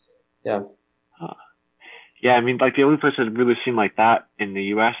 Yeah. Yeah, I mean, like the only place I've really seen like that in the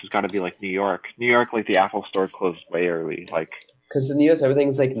U.S. has got to be like New York. New York, like the Apple Store closed way early. Like, Because in the US,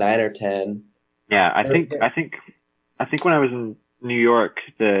 everything's like 9 or 10. yeah, I think when I was in New York,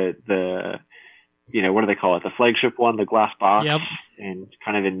 the what do they call it? The flagship one, the glass box, Yep. and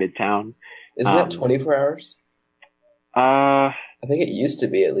kind of in Midtown. Isn't that 24 hours? I think it used to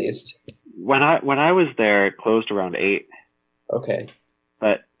be at least. When I was there, it closed around 8. Okay.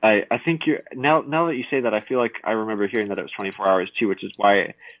 But I think now that you say that, I feel like I remember hearing that it was 24 hours too, which is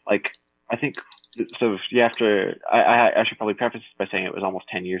why, like, I think, so you have to, I should probably preface this by saying it was almost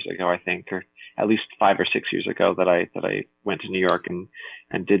 10 years ago, I think, or at least 5 or 6 years ago that I went to New York and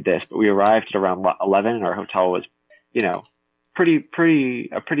did this. But we arrived at around 11 and our hotel was, a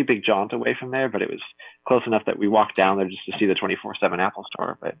pretty big jaunt away from there, but it was close enough that we walked down there just to see the 24/7 Apple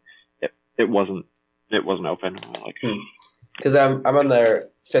Store, but it wasn't open. Like, because I'm on their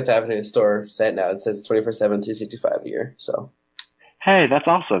Fifth Avenue store site now. It says 24/7, 365 a year. So, hey, that's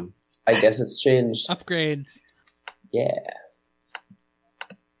awesome. I guess it's changed. Upgrades. Yeah.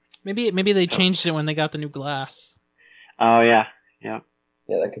 Maybe they changed it when they got the new glass. Oh yeah. Yeah,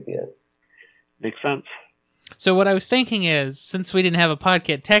 that could be it. Makes sense. So what I was thinking is, since we didn't have a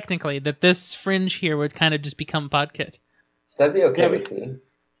PodKit, technically, that this Fringe here would kind of just become PodKit. That'd be okay with me.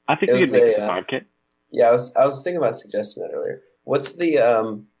 I think we could make it a PodKit. Yeah, I was thinking about suggesting that earlier. What's the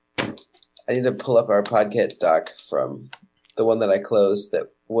I need to pull up our PodKit doc from the one that I closed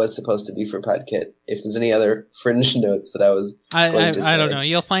that was supposed to be for PodKit. If there's any other Fringe notes that I was going to say. I don't know.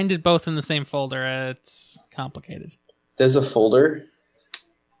 You'll find it both in the same folder. It's complicated. There's a folder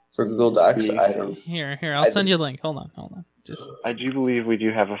for Google Docs. Yeah. I don't. Here. I'll send you a link. Hold on. I do believe we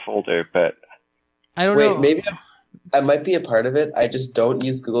do have a folder, but I don't know. Wait, maybe I might be a part of it. I just don't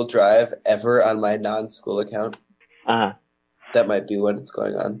use Google Drive ever on my non-school account. That might be what's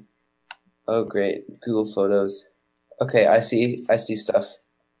going on. Oh, great. Google Photos. Okay, I see stuff.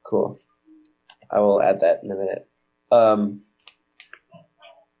 Cool. I will add that in a minute.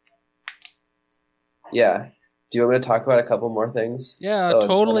 Yeah. Do you want me to talk about a couple more things? Yeah,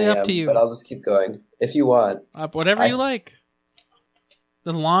 totally up to you. But I'll just keep going. If you want. Whatever you like.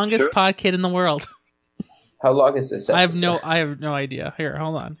 The longest PodKit in the world. How long is this episode? I have no idea. Here,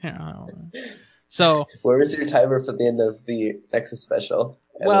 hold on. So, where is your timer for the end of the Nexus Special?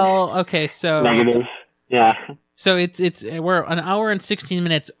 Well, okay, so negative. Yeah. So we're an hour and 16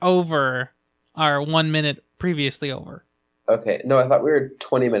 minutes over our 1 minute previously over. Okay. No, I thought we were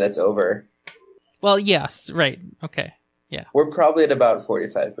 20 minutes over. Well, yes, right. Okay. Yeah. We're probably at about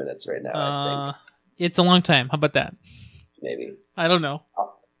 45 minutes right now, I think. It's a long time. How about that? Maybe. I don't know.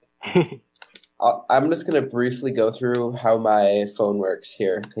 I'm just going to briefly go through how my phone works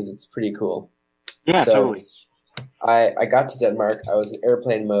here because it's pretty cool. Yeah, totally. I got to Denmark. I was in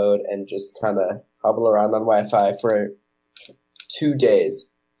airplane mode and just kind of hobbled around on Wi-Fi for 2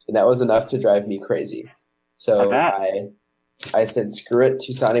 days. And that was enough to drive me crazy. So I said screw it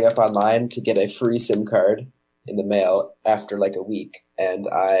to signing up online to get a free SIM card in the mail after like a week. And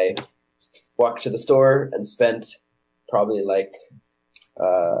I walked to the store and spent probably like,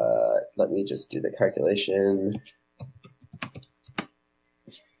 let me just do the calculation.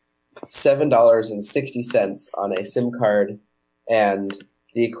 $7.60 on a SIM card and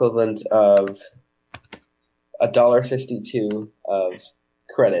the equivalent of $1.52 of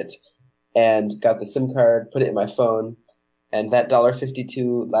credit, and got the SIM card, put it in my phone, and that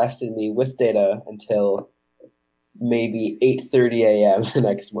 $1.52 lasted me with data until maybe 8:30 a.m. the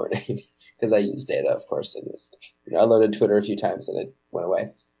next morning because I used data, of course, and I loaded Twitter a few times and it went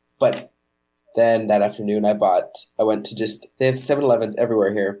away. But then that afternoon they have 7-Elevens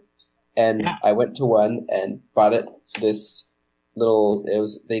everywhere here. And I went to one and bought it. They just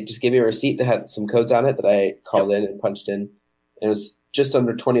gave me a receipt that had some codes on it that I called in and punched in. It was just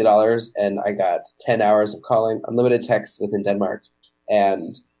under $20, and I got 10 hours of calling, unlimited text within Denmark, and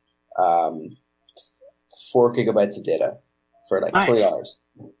 4 gigabytes of data for like $20.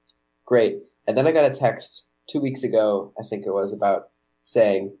 Great. And then I got a text 2 weeks ago, I think it was, about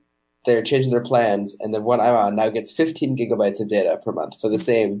saying they're changing their plans, and the one I'm on now gets 15 gigabytes of data per month for the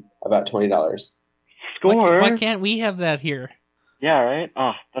same, about $20. Score. Why can't we have that here? Yeah, right.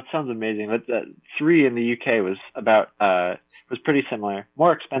 Oh, that sounds amazing. That 3 in the UK was was pretty similar,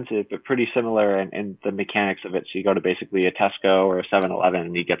 more expensive, but pretty similar in the mechanics of it. So you go to basically a Tesco or a 7-Eleven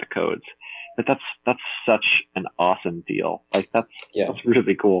and you get the codes. But that's such an awesome deal. Like that's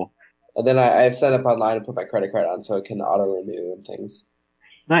really cool. And then I've signed up online and put my credit card on so it can auto renew and things.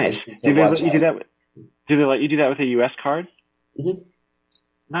 Nice. Do they let you do that with a US card? Mm-hmm.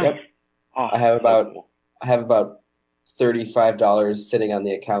 Nice. Yep. Oh, I have about $35 sitting on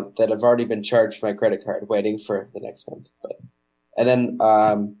the account that have already been charged for my credit card, waiting for the next month. And then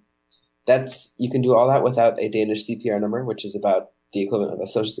that's you can do all that without a Danish CPR number, which is about the equivalent of a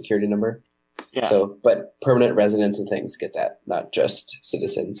social security number. Yeah. So, but permanent residents and things get that, not just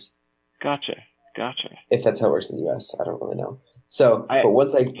citizens. Gotcha. If that's how it works in the U.S., I don't really know. So, but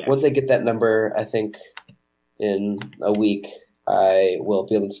once I get that number, I think in a week I will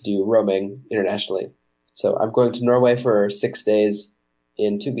be able to do roaming internationally. So I'm going to Norway for 6 days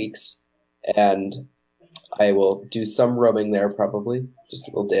in 2 weeks, and I will do some roaming there probably, just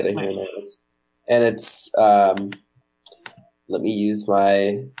a little data here and there. And it's let me use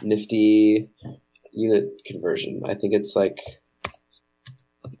my nifty unit conversion. I think it's like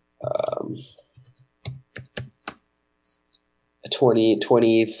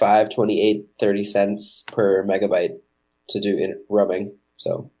 25, 28, 30 cents per megabyte to do roaming.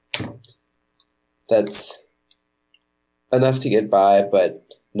 So that's enough to get by, but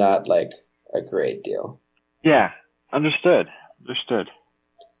not like a great deal. Yeah, understood.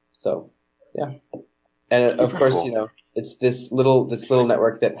 So, yeah. And of course, cool. you know, it's this little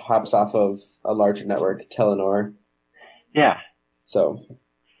network that hops off of a larger network, Telenor. Yeah. So,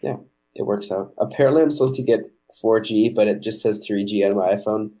 yeah, it works out. Apparently, I'm supposed to get 4G, but it just says 3G on my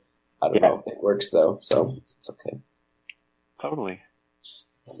iPhone. I don't know. It works though, so it's okay. Totally.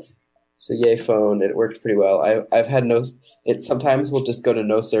 So yay phone, it worked pretty well. I've had it sometimes will just go to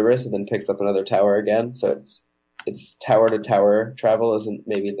no service and then picks up another tower again. So it's tower to tower travel isn't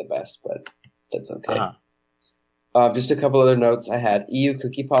maybe the best, but that's okay. Just a couple other notes. I had EU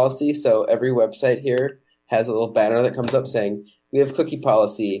cookie policy. So every website here has a little banner that comes up saying, we have cookie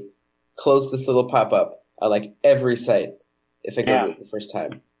policy. Close this little pop-up on like every site if I go to it the first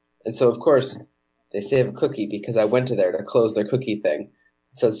time. And so, of course, they save a cookie because I went to there to close their cookie thing.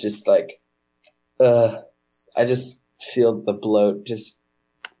 So it's just like, I just feel the bloat. Just,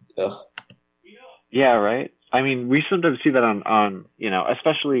 ugh. Yeah, right. I mean, we sometimes see that on you know,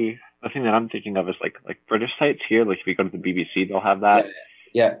 especially the thing that I'm thinking of is like British sites here. Like if you go to the BBC, they'll have that.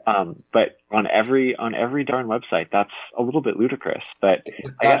 Yeah. But on every darn website, that's a little bit ludicrous. But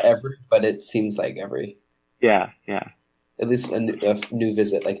not every, but it seems like every. Yeah. At least a new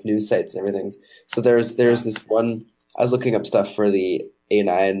visit, like news sites and everything. So there's this one. I was looking up stuff for the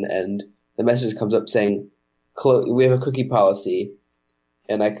A9, and the message comes up saying, "We have a cookie policy,"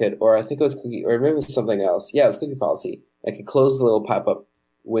 and I could, or I think it was cookie, or maybe it was something else. Yeah, it was cookie policy. I could close the little pop-up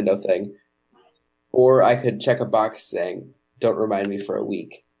window thing, or I could check a box saying, "Don't remind me for a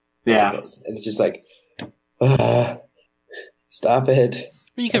week." Yeah, and it's just like, stop it.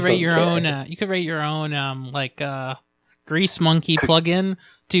 You could write your own. You could write your own like Grease Monkey plugin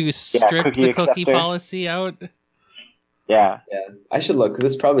to strip the cookie policy out. Yeah. I should look.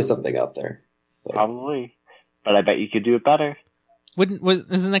 There's probably something out there. Probably, but I bet you could do it better.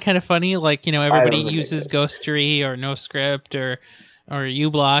 Isn't that kind of funny? Like, you know, everybody uses Ghostery or NoScript or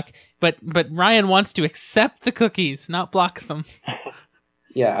uBlock, but Ryan wants to accept the cookies, not block them.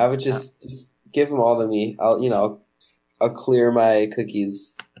 Yeah, I would just give them all to me. I'll clear my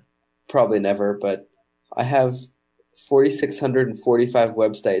cookies. Probably never, but I have 4,645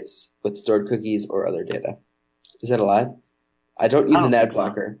 websites with stored cookies or other data. Is that a lot? I don't use an ad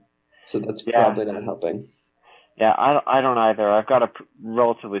blocker, so that's probably not helping. Yeah, I don't either. I've got a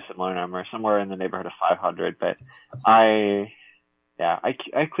relatively similar number, somewhere in the neighborhood of 500, but I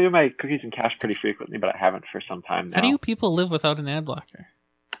clear my cookies and cache pretty frequently, but I haven't for some time now. How do you people live without an ad blocker?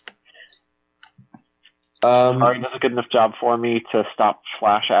 Safari does a good enough job for me to stop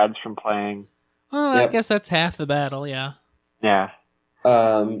Flash ads from playing. Well, I guess that's half the battle, yeah. Yeah.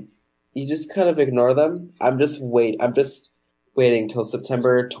 You just kind of ignore them. I'm just waiting till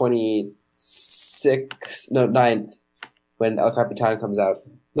September 9th, when El Capitan comes out.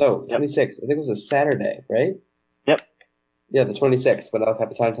 No, 26th. I think it was a Saturday, right? Yep. Yeah, the 26th, when El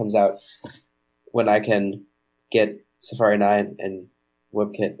Capitan comes out, when I can get Safari 9 and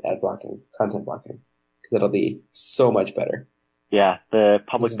WebKit ad blocking, content blocking, because it'll be so much better. Yeah, the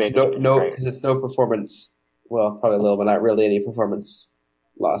public beta. Because it's no performance. Well, probably a little, but not really any performance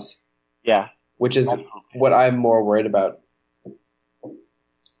loss. Yeah. Which is what I'm more worried about.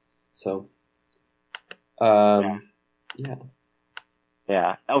 So, yeah.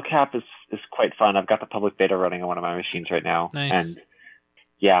 Yeah, LCAP is quite fun. I've got the public beta running on one of my machines right now. Nice. And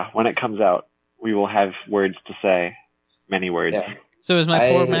yeah, when it comes out, we will have words to say. Many words. Yeah. So is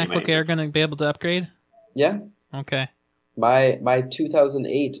my poor MacBook Air going to be able to upgrade? Yeah. Okay. My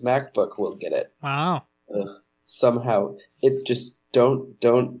 2008 MacBook will get it. Wow. Somehow. It just don't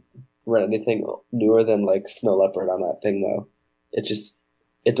run anything newer than like Snow Leopard on that thing though.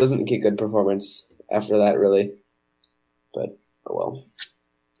 It doesn't get good performance after that really. but oh well.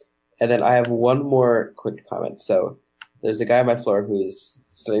 And then I have one more quick comment. So there's a guy on my floor who's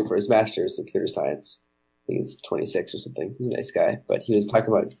studying for his master's in computer science. I think he's 26 or something. He's a nice guy, but he was talking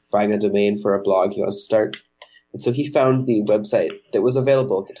about buying a domain for a blog he wants to start. And so he found the website that was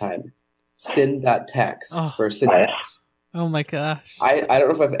available at the time, sin.tax for syntax. Oh my gosh. I don't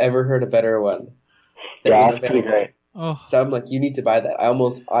know if I've ever heard a better one. That's pretty great. Oh. So I'm like, you need to buy that. I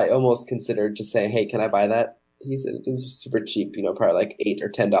almost considered just saying, hey, can I buy that? It was super cheap, probably like $8 or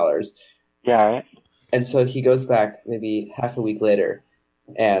 $10. Yeah, right. And so he goes back maybe half a week later,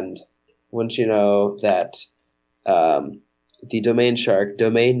 and wouldn't you know that the Domain Shark,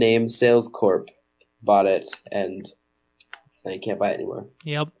 Domain Name Sales Corp, bought it, and now you can't buy it anymore.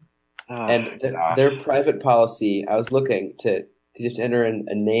 Yep. And their private policy, I was looking because you have to enter in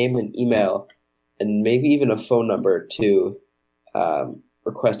a name and email and maybe even a phone number to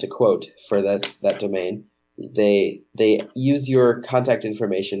request a quote for that domain. They use your contact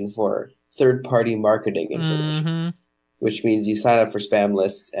information for third-party marketing information, which means you sign up for spam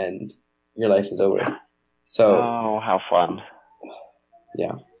lists and your life is over. So, oh, how fun!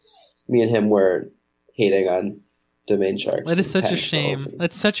 Yeah, me and him were hating on Domain Sharks. That is such a shame.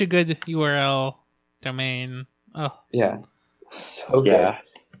 That's such a good URL domain. Oh, yeah, so good. Yeah,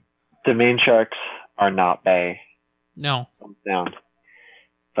 Domain Sharks are not Bay. No, down.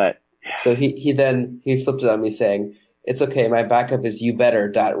 But so he flipped it on me saying, "It's okay. My backup is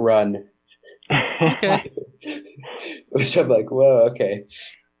youbetter.run." Okay. Which I'm like, whoa, okay.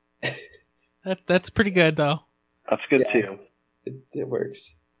 That's pretty good though. That's good too. It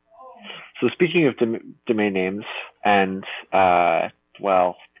works. So speaking of domain names and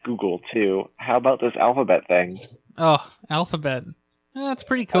Google too, how about this Alphabet thing? Oh, Alphabet. That's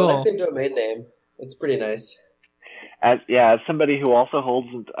pretty cool. I like their domain name. It's pretty nice. As somebody who also holds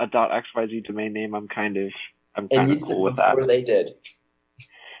a .xyz domain name, I'm kind of cool with that. Before they did.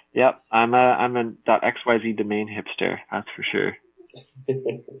 Yep, I'm a .xyz domain hipster. That's for sure.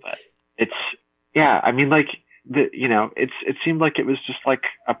 But it seemed like it was just like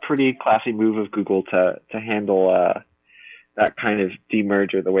a pretty classy move of Google to handle that kind of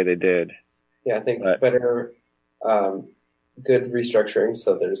demerger the way they did. Yeah, I think better, good restructuring.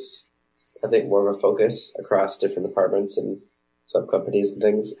 So there's, I think, more of a focus across different departments and sub companies and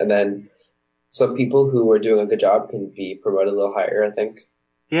things. And then some people who are doing a good job can be promoted a little higher, I think.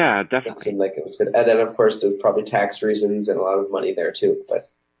 Yeah, definitely. It seemed like it was good. And then, of course, there's probably tax reasons and a lot of money there, too. But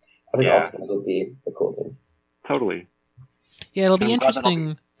I think also it'll be the cool thing. Totally. Yeah, it'll be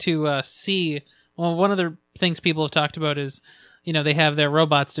interesting to see. Well, one of the things people have talked about is, they have their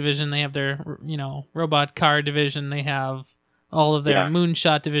robots division, they have their, robot car division, they have all of their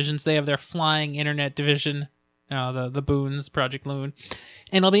moonshot divisions, they have their flying internet division, the Boons, Project Loon.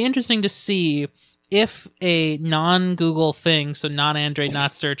 And it'll be interesting to see if a non-Google thing, so not Android,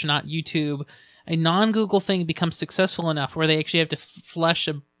 not search, not YouTube, a non-Google thing becomes successful enough where they actually have to flesh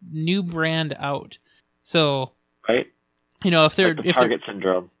a new brand out. So, right, if they're like the Target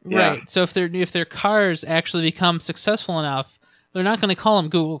syndrome, right. So if their cars actually become successful enough, they're not going to call them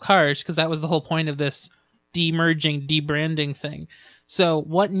Google cars because that was the whole point of this demerging, debranding thing. So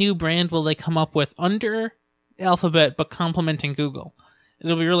what new brand will they come up with under Alphabet but complementing Google?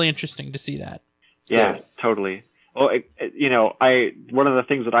 It'll be really interesting to see that. Yeah, totally. Well, one of the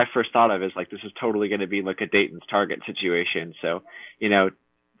things that I first thought of is like, this is totally going to be like a Dayton's Target situation. So,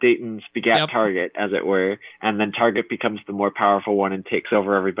 Dayton's begat Target, as it were, and then Target becomes the more powerful one and takes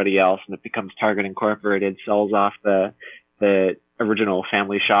over everybody else, and it becomes Target Incorporated, sells off the original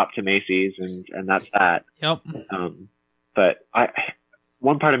family shop to Macy's, and that's that. Yep. But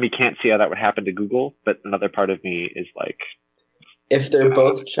one part of me can't see how that would happen to Google, but another part of me is like, if they're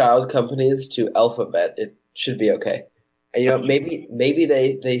both child companies to Alphabet, it should be okay. And maybe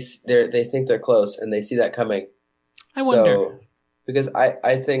they think they're close and they see that coming. I wonder. Because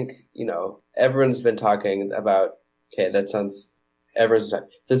I think, everyone's been talking about, there's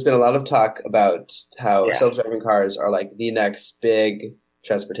been a lot of talk about how self-driving cars are like the next big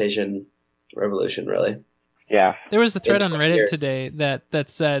transportation revolution, really. Yeah. There was a thread on Reddit today that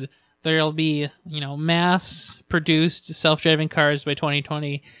said there'll be, mass-produced self-driving cars by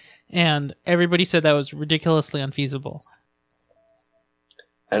 2020, and everybody said that was ridiculously unfeasible.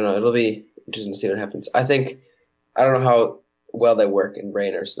 I don't know. It'll be interesting to see what happens. I don't know how well they work in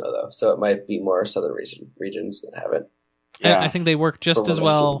rain or snow, though, so it might be more southern regions that have it. Yeah. I think they work just as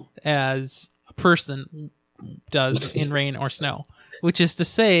well as a person does in rain or snow, which is to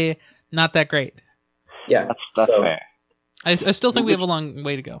say, not that great. Yeah, that's fair. I still think we have a long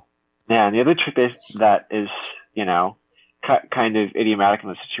way to go. Yeah, and the other truth that is, kind of idiomatic in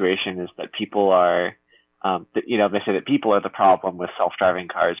the situation is that people are They say that people are the problem with self-driving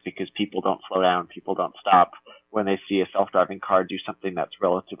cars because people don't slow down, people don't stop when they see a self-driving car do something that's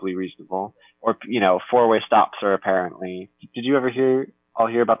relatively reasonable. Or, four-way stops are apparently. Did you ever hear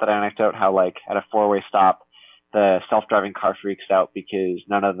about that anecdote? How like at a four-way stop, the self-driving car freaks out because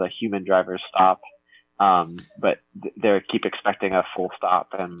none of the human drivers stop, but they keep expecting a full stop.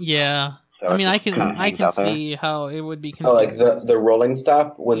 And Yeah. so I mean, I kind of can see how it would be Oh, confusing. like the rolling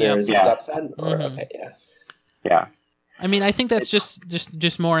stop when Yep. there's a Yeah. stop sign? Or, Mhm. Okay, yeah. Yeah. I mean, I think that's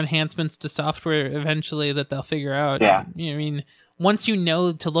just more enhancements to software eventually that they'll figure out. Yeah. I mean, once you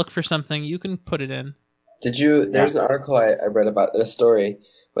know to look for something, you can put it in. There's an article I read about, a story,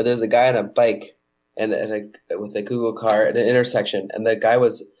 where there's a guy on a bike and with a Google car at an intersection, and the guy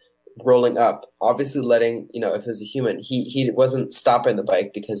was rolling up, obviously letting, if it was a human, he wasn't stopping the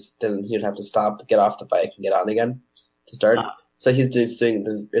bike because then he would have to stop, get off the bike, and get on again to start. So he's doing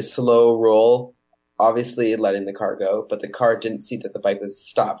a slow roll, obviously letting the car go, but the car didn't see that the bike was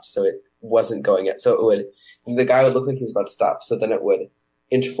stopped, so it wasn't going yet. So the guy would look like he was about to stop, so then it would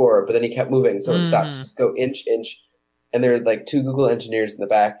inch forward, but then he kept moving, so it stops. Just go inch, and there were like two Google engineers in the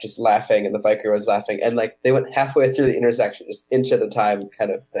back just laughing, and the biker was laughing, and like they went halfway through the intersection, just inch at a time kind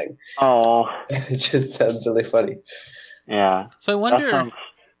of thing. Oh. It just sounds really funny. Yeah. So I wonder.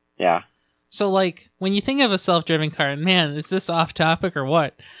 Yeah. So like when you think of a self-driving car, man, is this off topic or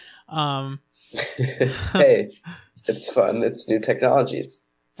what? Hey, it's fun. It's new technology. It's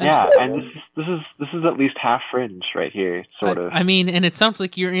and this is at least half Fringe right here, sort of. I mean, and it sounds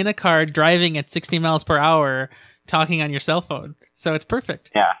like you're in a car driving at 60 miles per hour, talking on your cell phone. So it's perfect.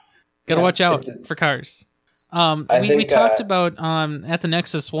 Yeah. Gotta watch out for cars. We talked about at the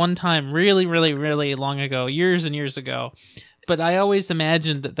Nexus one time, really, really, really long ago, years and years ago. But I always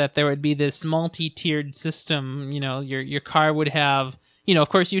imagined that there would be this multi-tiered system. Your car would have, of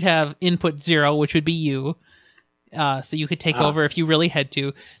course, you'd have input 0, which would be you. So you could take over if you really had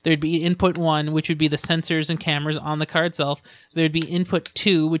to. There'd be input 1, which would be the sensors and cameras on the car itself. There'd be input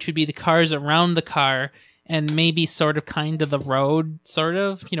 2, which would be the cars around the car, and maybe sort of kind of the road, sort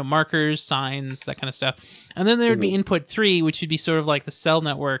of, markers, signs, that kind of stuff. And then there would be input 3, which would be sort of like the cell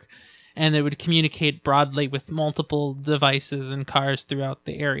network, and it would communicate broadly with multiple devices and cars throughout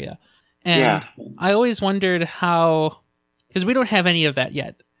the area. And I always wondered how, because we don't have any of that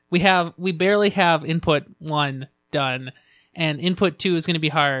yet. We barely have input 1 done, and input 2 is going to be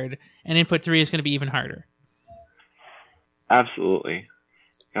hard, and input 3 is going to be even harder. Absolutely.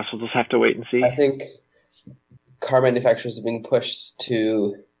 Guess we'll just have to wait and see. I think car manufacturers are being pushed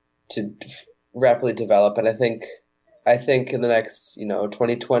to rapidly develop, and I think in the next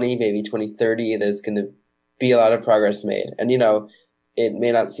 2020, maybe 2030, there's going to be a lot of progress made. And it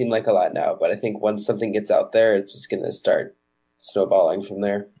may not seem like a lot now, but I think once something gets out there, it's just going to start snowballing from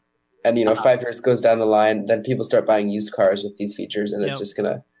there. And 5 years goes down the line, then people start buying used cars with these features, and it's just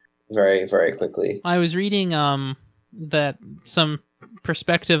going to very, very quickly. I was reading that some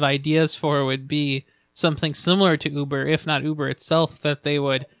prospective ideas for would be something similar to Uber, if not Uber itself, that they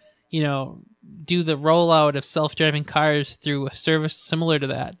would, do the rollout of self-driving cars through a service similar to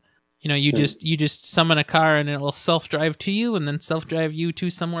that. You just summon a car and it will self-drive to you and then self-drive you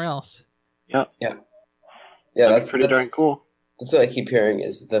to somewhere else. Yeah. That's pretty darn cool. That's what I keep hearing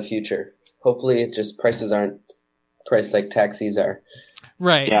is the future. Hopefully, it just prices aren't priced like taxis are.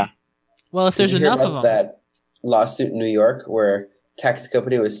 Right. Yeah. Well, if there's enough of them. That lawsuit in New York where taxi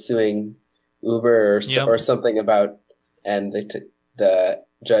company was suing Uber or something about, and the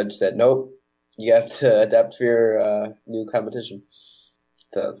judge said, nope, you have to adapt for your new competition.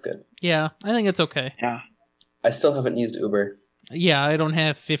 That was good. Yeah, I think it's okay. Yeah. I still haven't used Uber. Yeah, I don't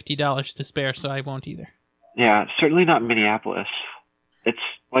have $50 to spare, so I won't either. Yeah, certainly not Minneapolis. It's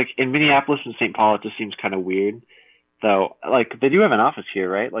like in Minneapolis and St. Paul, it just seems kind of weird. Though, like, they do have an office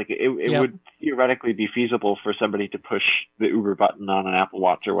here, right? Like, it would theoretically be feasible for somebody to push the Uber button on an Apple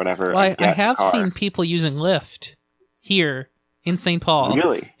Watch or whatever. Well, I have seen people using Lyft here in St. Paul.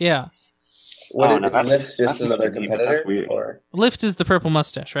 Really? Yeah. Is Lyft just another competitor? Or? Lyft is the purple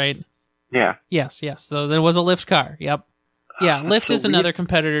mustache, right? Yeah. Yes. So there was a Lyft car. Yep. Yeah, Lyft is another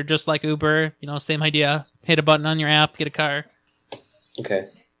competitor, just like Uber. Same idea. Hit a button on your app, get a car. Okay.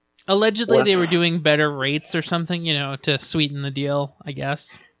 Allegedly, they were doing better rates or something, to sweeten the deal, I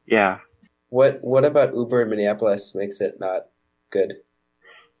guess. Yeah. What about Uber in Minneapolis makes it not good?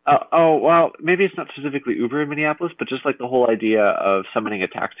 Well, maybe it's not specifically Uber in Minneapolis, but just like the whole idea of summoning a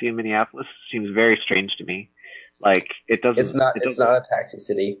taxi in Minneapolis seems very strange to me. Like, it doesn't. It's not a taxi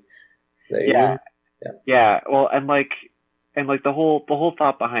city. Yeah. Well, and the whole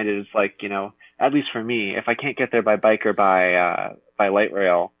thought behind it is like, at least for me, if I can't get there by bike or by light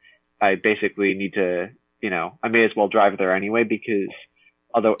rail, I basically need to I may as well drive there anyway, because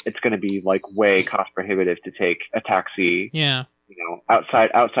although it's going to be like way cost prohibitive to take a taxi,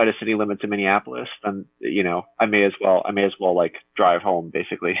 outside of city limits in Minneapolis, then, I may as well like drive home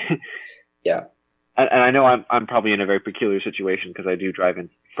basically. Yeah. And I know I'm probably in a very peculiar situation because I do drive in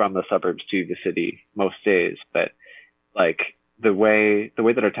from the suburbs to the city most days, but like the way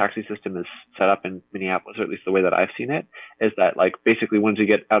that our taxi system is set up in Minneapolis, or at least the way that I've seen it, is that like basically once you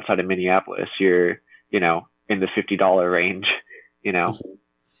get outside of Minneapolis, you're, in the $50 range,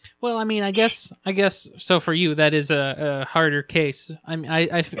 Well, I mean, I guess so for you, that is a harder case. I mean,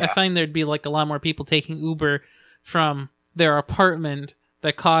 I find there'd be like a lot more people taking Uber from their apartment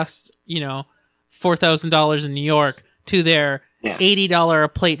that cost, $4,000 in New York to their $80 a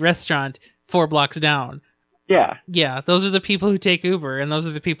plate restaurant 4 blocks down. Yeah. Yeah, those are the people who take Uber, and those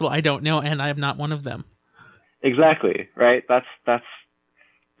are the people I don't know, and I'm not one of them. Exactly, right? That's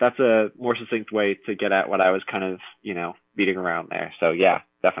a more succinct way to get at what I was kind of, beating around there. So yeah,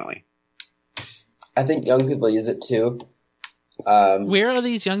 definitely. I think young people use it too. Where are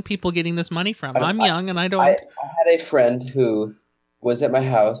these young people getting this money from? I'm young and I don't. I had a friend who was at my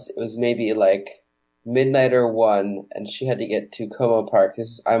house. It was maybe like midnight or 1, and she had to get to Como Park.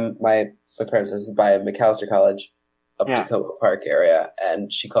 My parents' house is by McAllister College, up to Como Park area,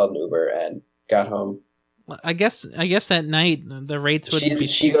 and she called an Uber and got home. I guess that night the rates would be.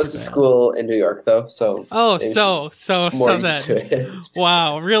 She goes to school in New York though, so. Oh, so that.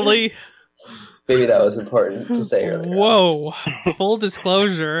 Wow, really? Maybe that was important to say earlier. Whoa! Full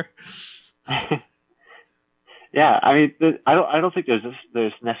disclosure. Yeah, I mean, I don't think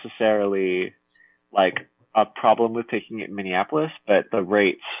there's necessarily like a problem with taking it in Minneapolis, but the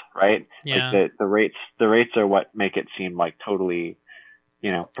rates, right? Yeah. Like the rates are what make it seem like totally,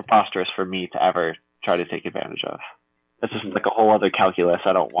 preposterous for me to ever try to take advantage of. It's just like a whole other calculus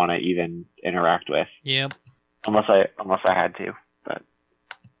I don't want to even interact with. Yep. Unless I had to, but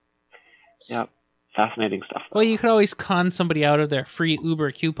yep, fascinating stuff. Well, you could always con somebody out of their free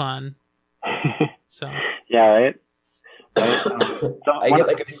Uber coupon. So. Yeah, right. I get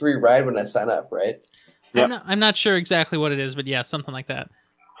like a free ride when I sign up, right? Yep. I'm not sure exactly what it is, but yeah, something like that.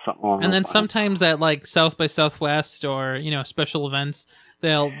 And then sometimes at like South by Southwest or special events,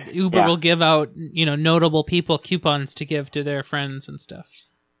 Uber will give out notable people coupons to give to their friends and stuff.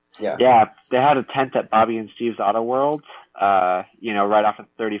 Yeah, they had a tent at Bobby and Steve's Auto World, right off of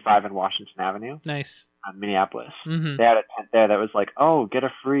 35 and Washington Avenue. Nice. Minneapolis. Mm-hmm. They had a tent there that was like, oh, get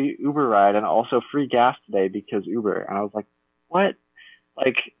a free Uber ride and also free gas today because Uber. And I was like, what?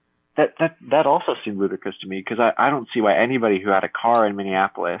 Like that also seemed ludicrous to me because I don't see why anybody who had a car in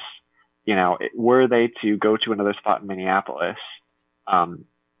Minneapolis, were they to go to another spot in Minneapolis, I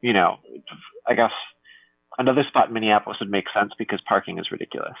guess another spot in Minneapolis would make sense because parking is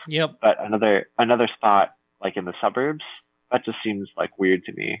ridiculous. Yep. But another spot like in the suburbs, that just seems like weird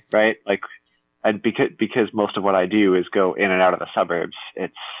to me, right? Like, because most of what I do is go in and out of the suburbs.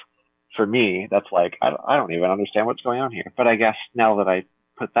 It's, for me, that's like, I don't even understand what's going on here. But I guess now that I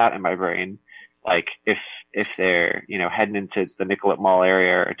put that in my brain, like if they're, heading into the Nicollet Mall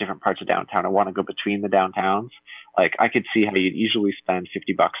area or different parts of downtown and want to go between the downtowns, like I could see how you'd easily spend $50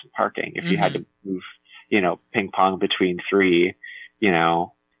 in parking if you had to move, ping pong between three,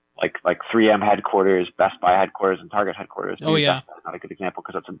 like 3M headquarters, Best Buy headquarters, and Target headquarters. Oh yeah, that's not a good example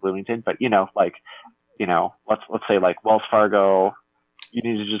because that's in Bloomington. But let's say like Wells Fargo, you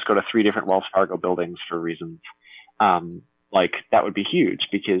need to just go to 3 different Wells Fargo buildings for reasons. Like that would be huge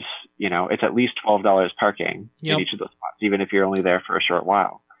because it's at least $12 parking in each of those spots, even if you're only there for a short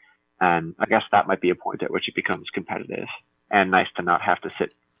while. And I guess that might be a point at which it becomes competitive and nice to not have to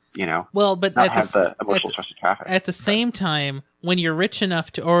sit. Well, but not have the emotional stress of traffic. At the same time, when you're rich enough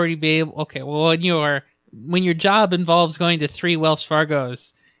to already be able, when your job involves going to 3 Wells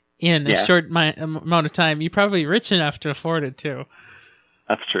Fargos in a short amount of time, you're probably rich enough to afford it too.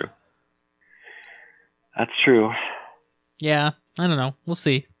 That's true. That's true. Yeah, I don't know. We'll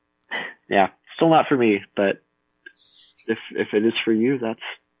see. Yeah, still not for me, but if it is for you, that's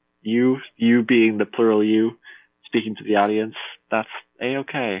you being the plural you, speaking to the audience. That's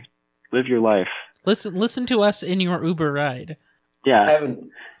A-okay. Live your life. Listen to us in your Uber ride. Yeah. I have an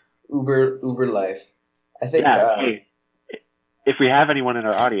Uber life. I think. Hey, if we have anyone in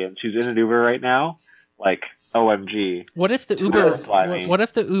our audience who's in an Uber right now, like OMG. What if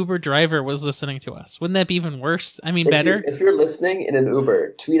the Uber driver was listening to us? Wouldn't that be even worse? I mean, better. If you're listening in an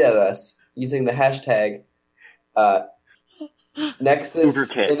Uber, tweet at us using the hashtag Nexus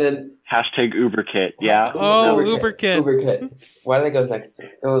UberKit. Hashtag UberKit. Yeah. Oh, UberKit. UberKit. Why did I go with Nexus?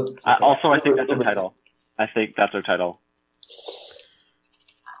 Also, I think that's our title. I think that's our title.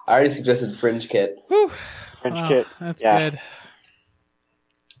 I already suggested FringeKit. Whew. FringeKit. That's yeah. good.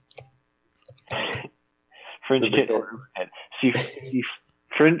 FringeKit. See,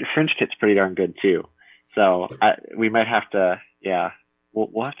 FringeKit's pretty darn good too. So we might have to. Yeah,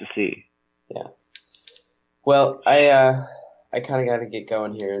 we'll have to see. Yeah. Well, I kind of got to get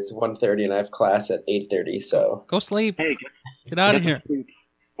going here. It's 1:30 and I have class at 8:30. So Go sleep. Hey, Get out of here.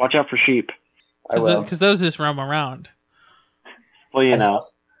 Watch out for sheep. I will. Because those just roam around. Well, you know.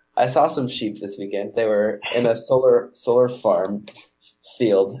 I saw some sheep this weekend. They were in a solar farm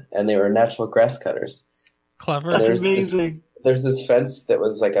field, and they were natural grass cutters. Clever. And Amazing. There's this fence that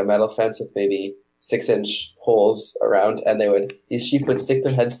was like a metal fence with maybe 6-inch holes around, and these sheep would stick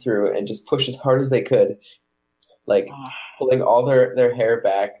their heads through and just push as hard as they could, like pulling all their hair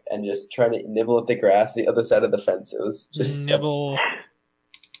back and just trying to nibble at the grass the other side of the fence. It was just nibble.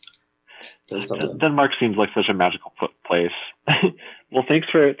 Denmark seems like such a magical place. Well, thanks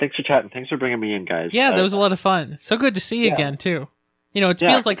for chatting. Thanks for bringing me in, guys. Yeah, that was a lot of fun. So good to see you again too. You know, it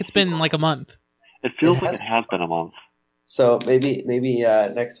feels like it's been like a month. It feels like it has been a month. So maybe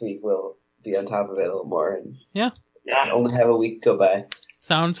next week we'll be on top of it a little more and only have a week go by.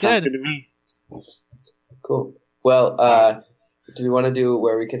 Sounds good. Sounds good to me. Cool. Well, do we want to do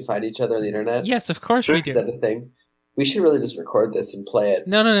where we can find each other on the internet? Yes, of course we do. Is that a thing? We should really just record this and play it.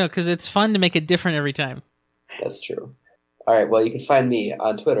 No, because it's fun to make it different every time. That's true. All right, well, you can find me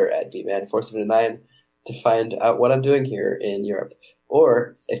on Twitter at bman479 to find out what I'm doing here in Europe.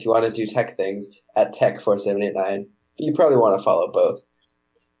 Or, if you want to do tech things, at tech4789. But you probably want to follow both.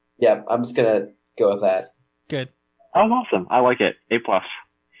 Yeah, I'm just going to go with that. Good. Oh, awesome. I like it. A+. Well,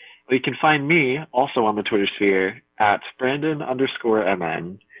 you can find me also on the Twitter sphere at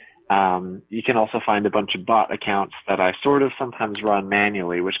Brandon_MN. You can also find a bunch of bot accounts that I sort of sometimes run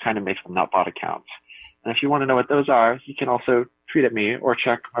manually, which kind of makes them not bot accounts. And if you want to know what those are, you can also tweet at me or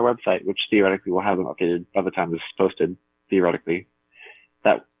check my website, which theoretically will have them updated by the time this is posted, theoretically.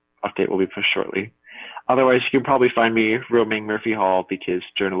 That update will be pushed shortly. Otherwise, you can probably find me roaming Murphy Hall because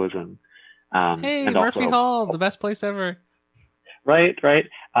journalism. Hey, and Murphy also, Hall, the best place ever. Right.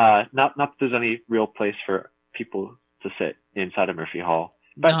 Not that there's any real place for people to sit inside of Murphy Hall,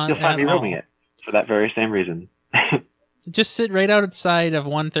 but you'll find me roaming it for that very same reason. Just sit right outside of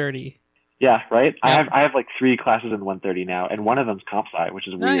 1:30. Yeah, right? Yeah. I have like 3 classes in 1:30 now, and one of them's comp sci, which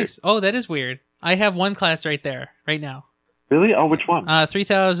is weird. Nice. Oh, that is weird. I have one class right there, right now. Really? Oh, which one?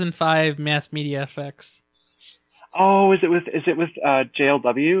 3005 Mass Media Effects. Oh, is it with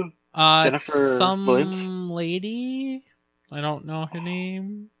JLW? Jennifer some Williams? lady. I don't know her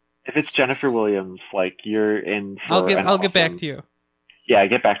name. If it's Jennifer Williams, like you're in. I'll get back to you. Yeah,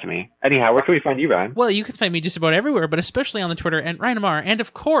 get back to me. Anyhow, where can we find you, Ryan? Well, you can find me just about everywhere, but especially on the Twitter and Ryan Amar. And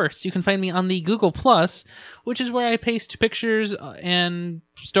of course, you can find me on the Google Plus, which is where I paste pictures and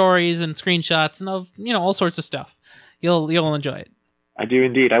stories and screenshots and of all sorts of stuff. You'll enjoy it. I do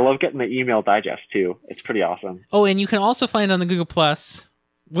indeed. I love getting the email digest too. It's pretty awesome. Oh, and you can also find on the Google Plus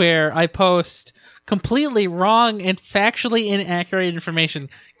where I post completely wrong and factually inaccurate information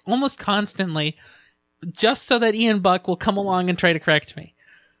almost constantly, just so that Ian Buck will come along and try to correct me.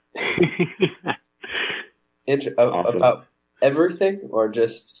 Awesome. About everything or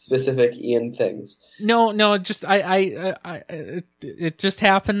just specific Ian things? No, just it just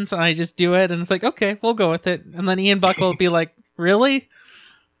happens and I just do it and it's like, okay, we'll go with it. And then Ian Buck will be like, really?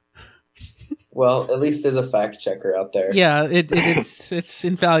 Well, at least there's a fact checker out there. Yeah, it's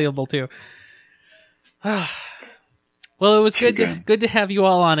invaluable too. Well, it was good to have you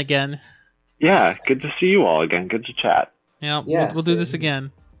all on again. Yeah, good to see you all again. Good to chat. Yeah, we'll do this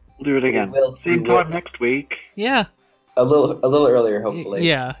again. We'll do it again. Same time next week. Yeah. A little earlier, hopefully.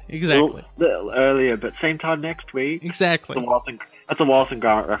 Yeah, exactly. A little earlier, but same time next week. Exactly. That's a Wallace and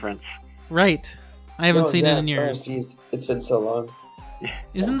Gromit reference. Right. I haven't seen it in years. Oh, jeez. It's been so long.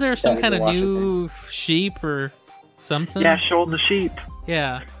 Isn't there some kind of new sheep or something? Yeah, Shoal the sheep.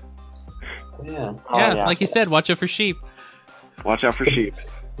 Yeah. Yeah. Yeah, like you said, watch out for sheep. Watch out for sheep.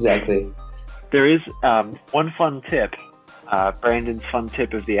 Exactly. There is one fun tip, Brandon's fun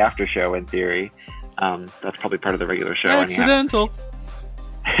tip of the after show, in theory. That's probably part of the regular show. Accidental.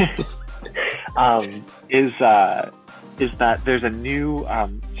 Is that there's a new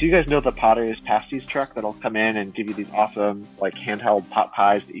so you guys know the Potter's Pasties truck that'll come in and give you these awesome like handheld pot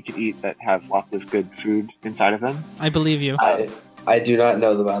pies that you can eat that have lots of good food inside of them? I believe you. I do not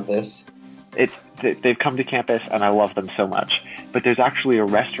know about this. They've come to campus and I love them so much. But there's actually a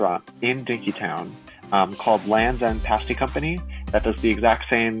restaurant in Dinkytown called Land's End Pasty Company that does the exact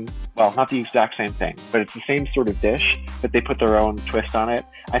same, well, not the exact same thing, but it's the same sort of dish, but they put their own twist on it.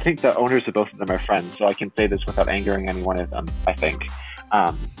 I think the owners of both of them are friends, so I can say this without angering any one of them, I think.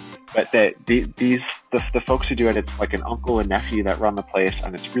 But the folks who do it, it's like an uncle and nephew that run the place,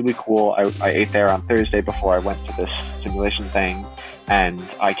 and it's really cool. I ate there on Thursday before I went to this simulation thing, and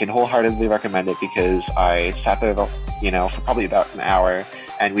I can wholeheartedly recommend it because I sat there, for probably about an hour,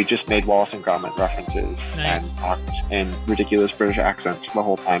 and we just made Wallace and Gromit references and talked in ridiculous British accents the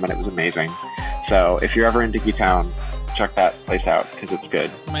whole time, and it was amazing. So if you're ever in Dickeytown, check that place out because it's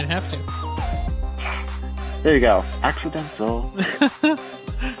good. Might have to. There you go. Accidental.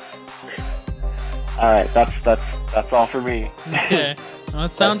 All right, that's all for me. Okay, well,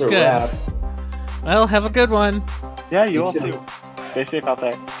 that sounds good. Wrap. Well, have a good one. Yeah, you all too. Stay safe out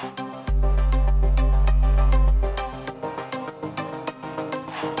there.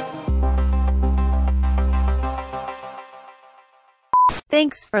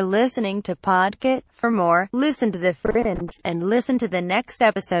 Thanks for listening to PodKit. For more, listen to The Fringe and listen to the next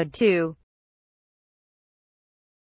episode too.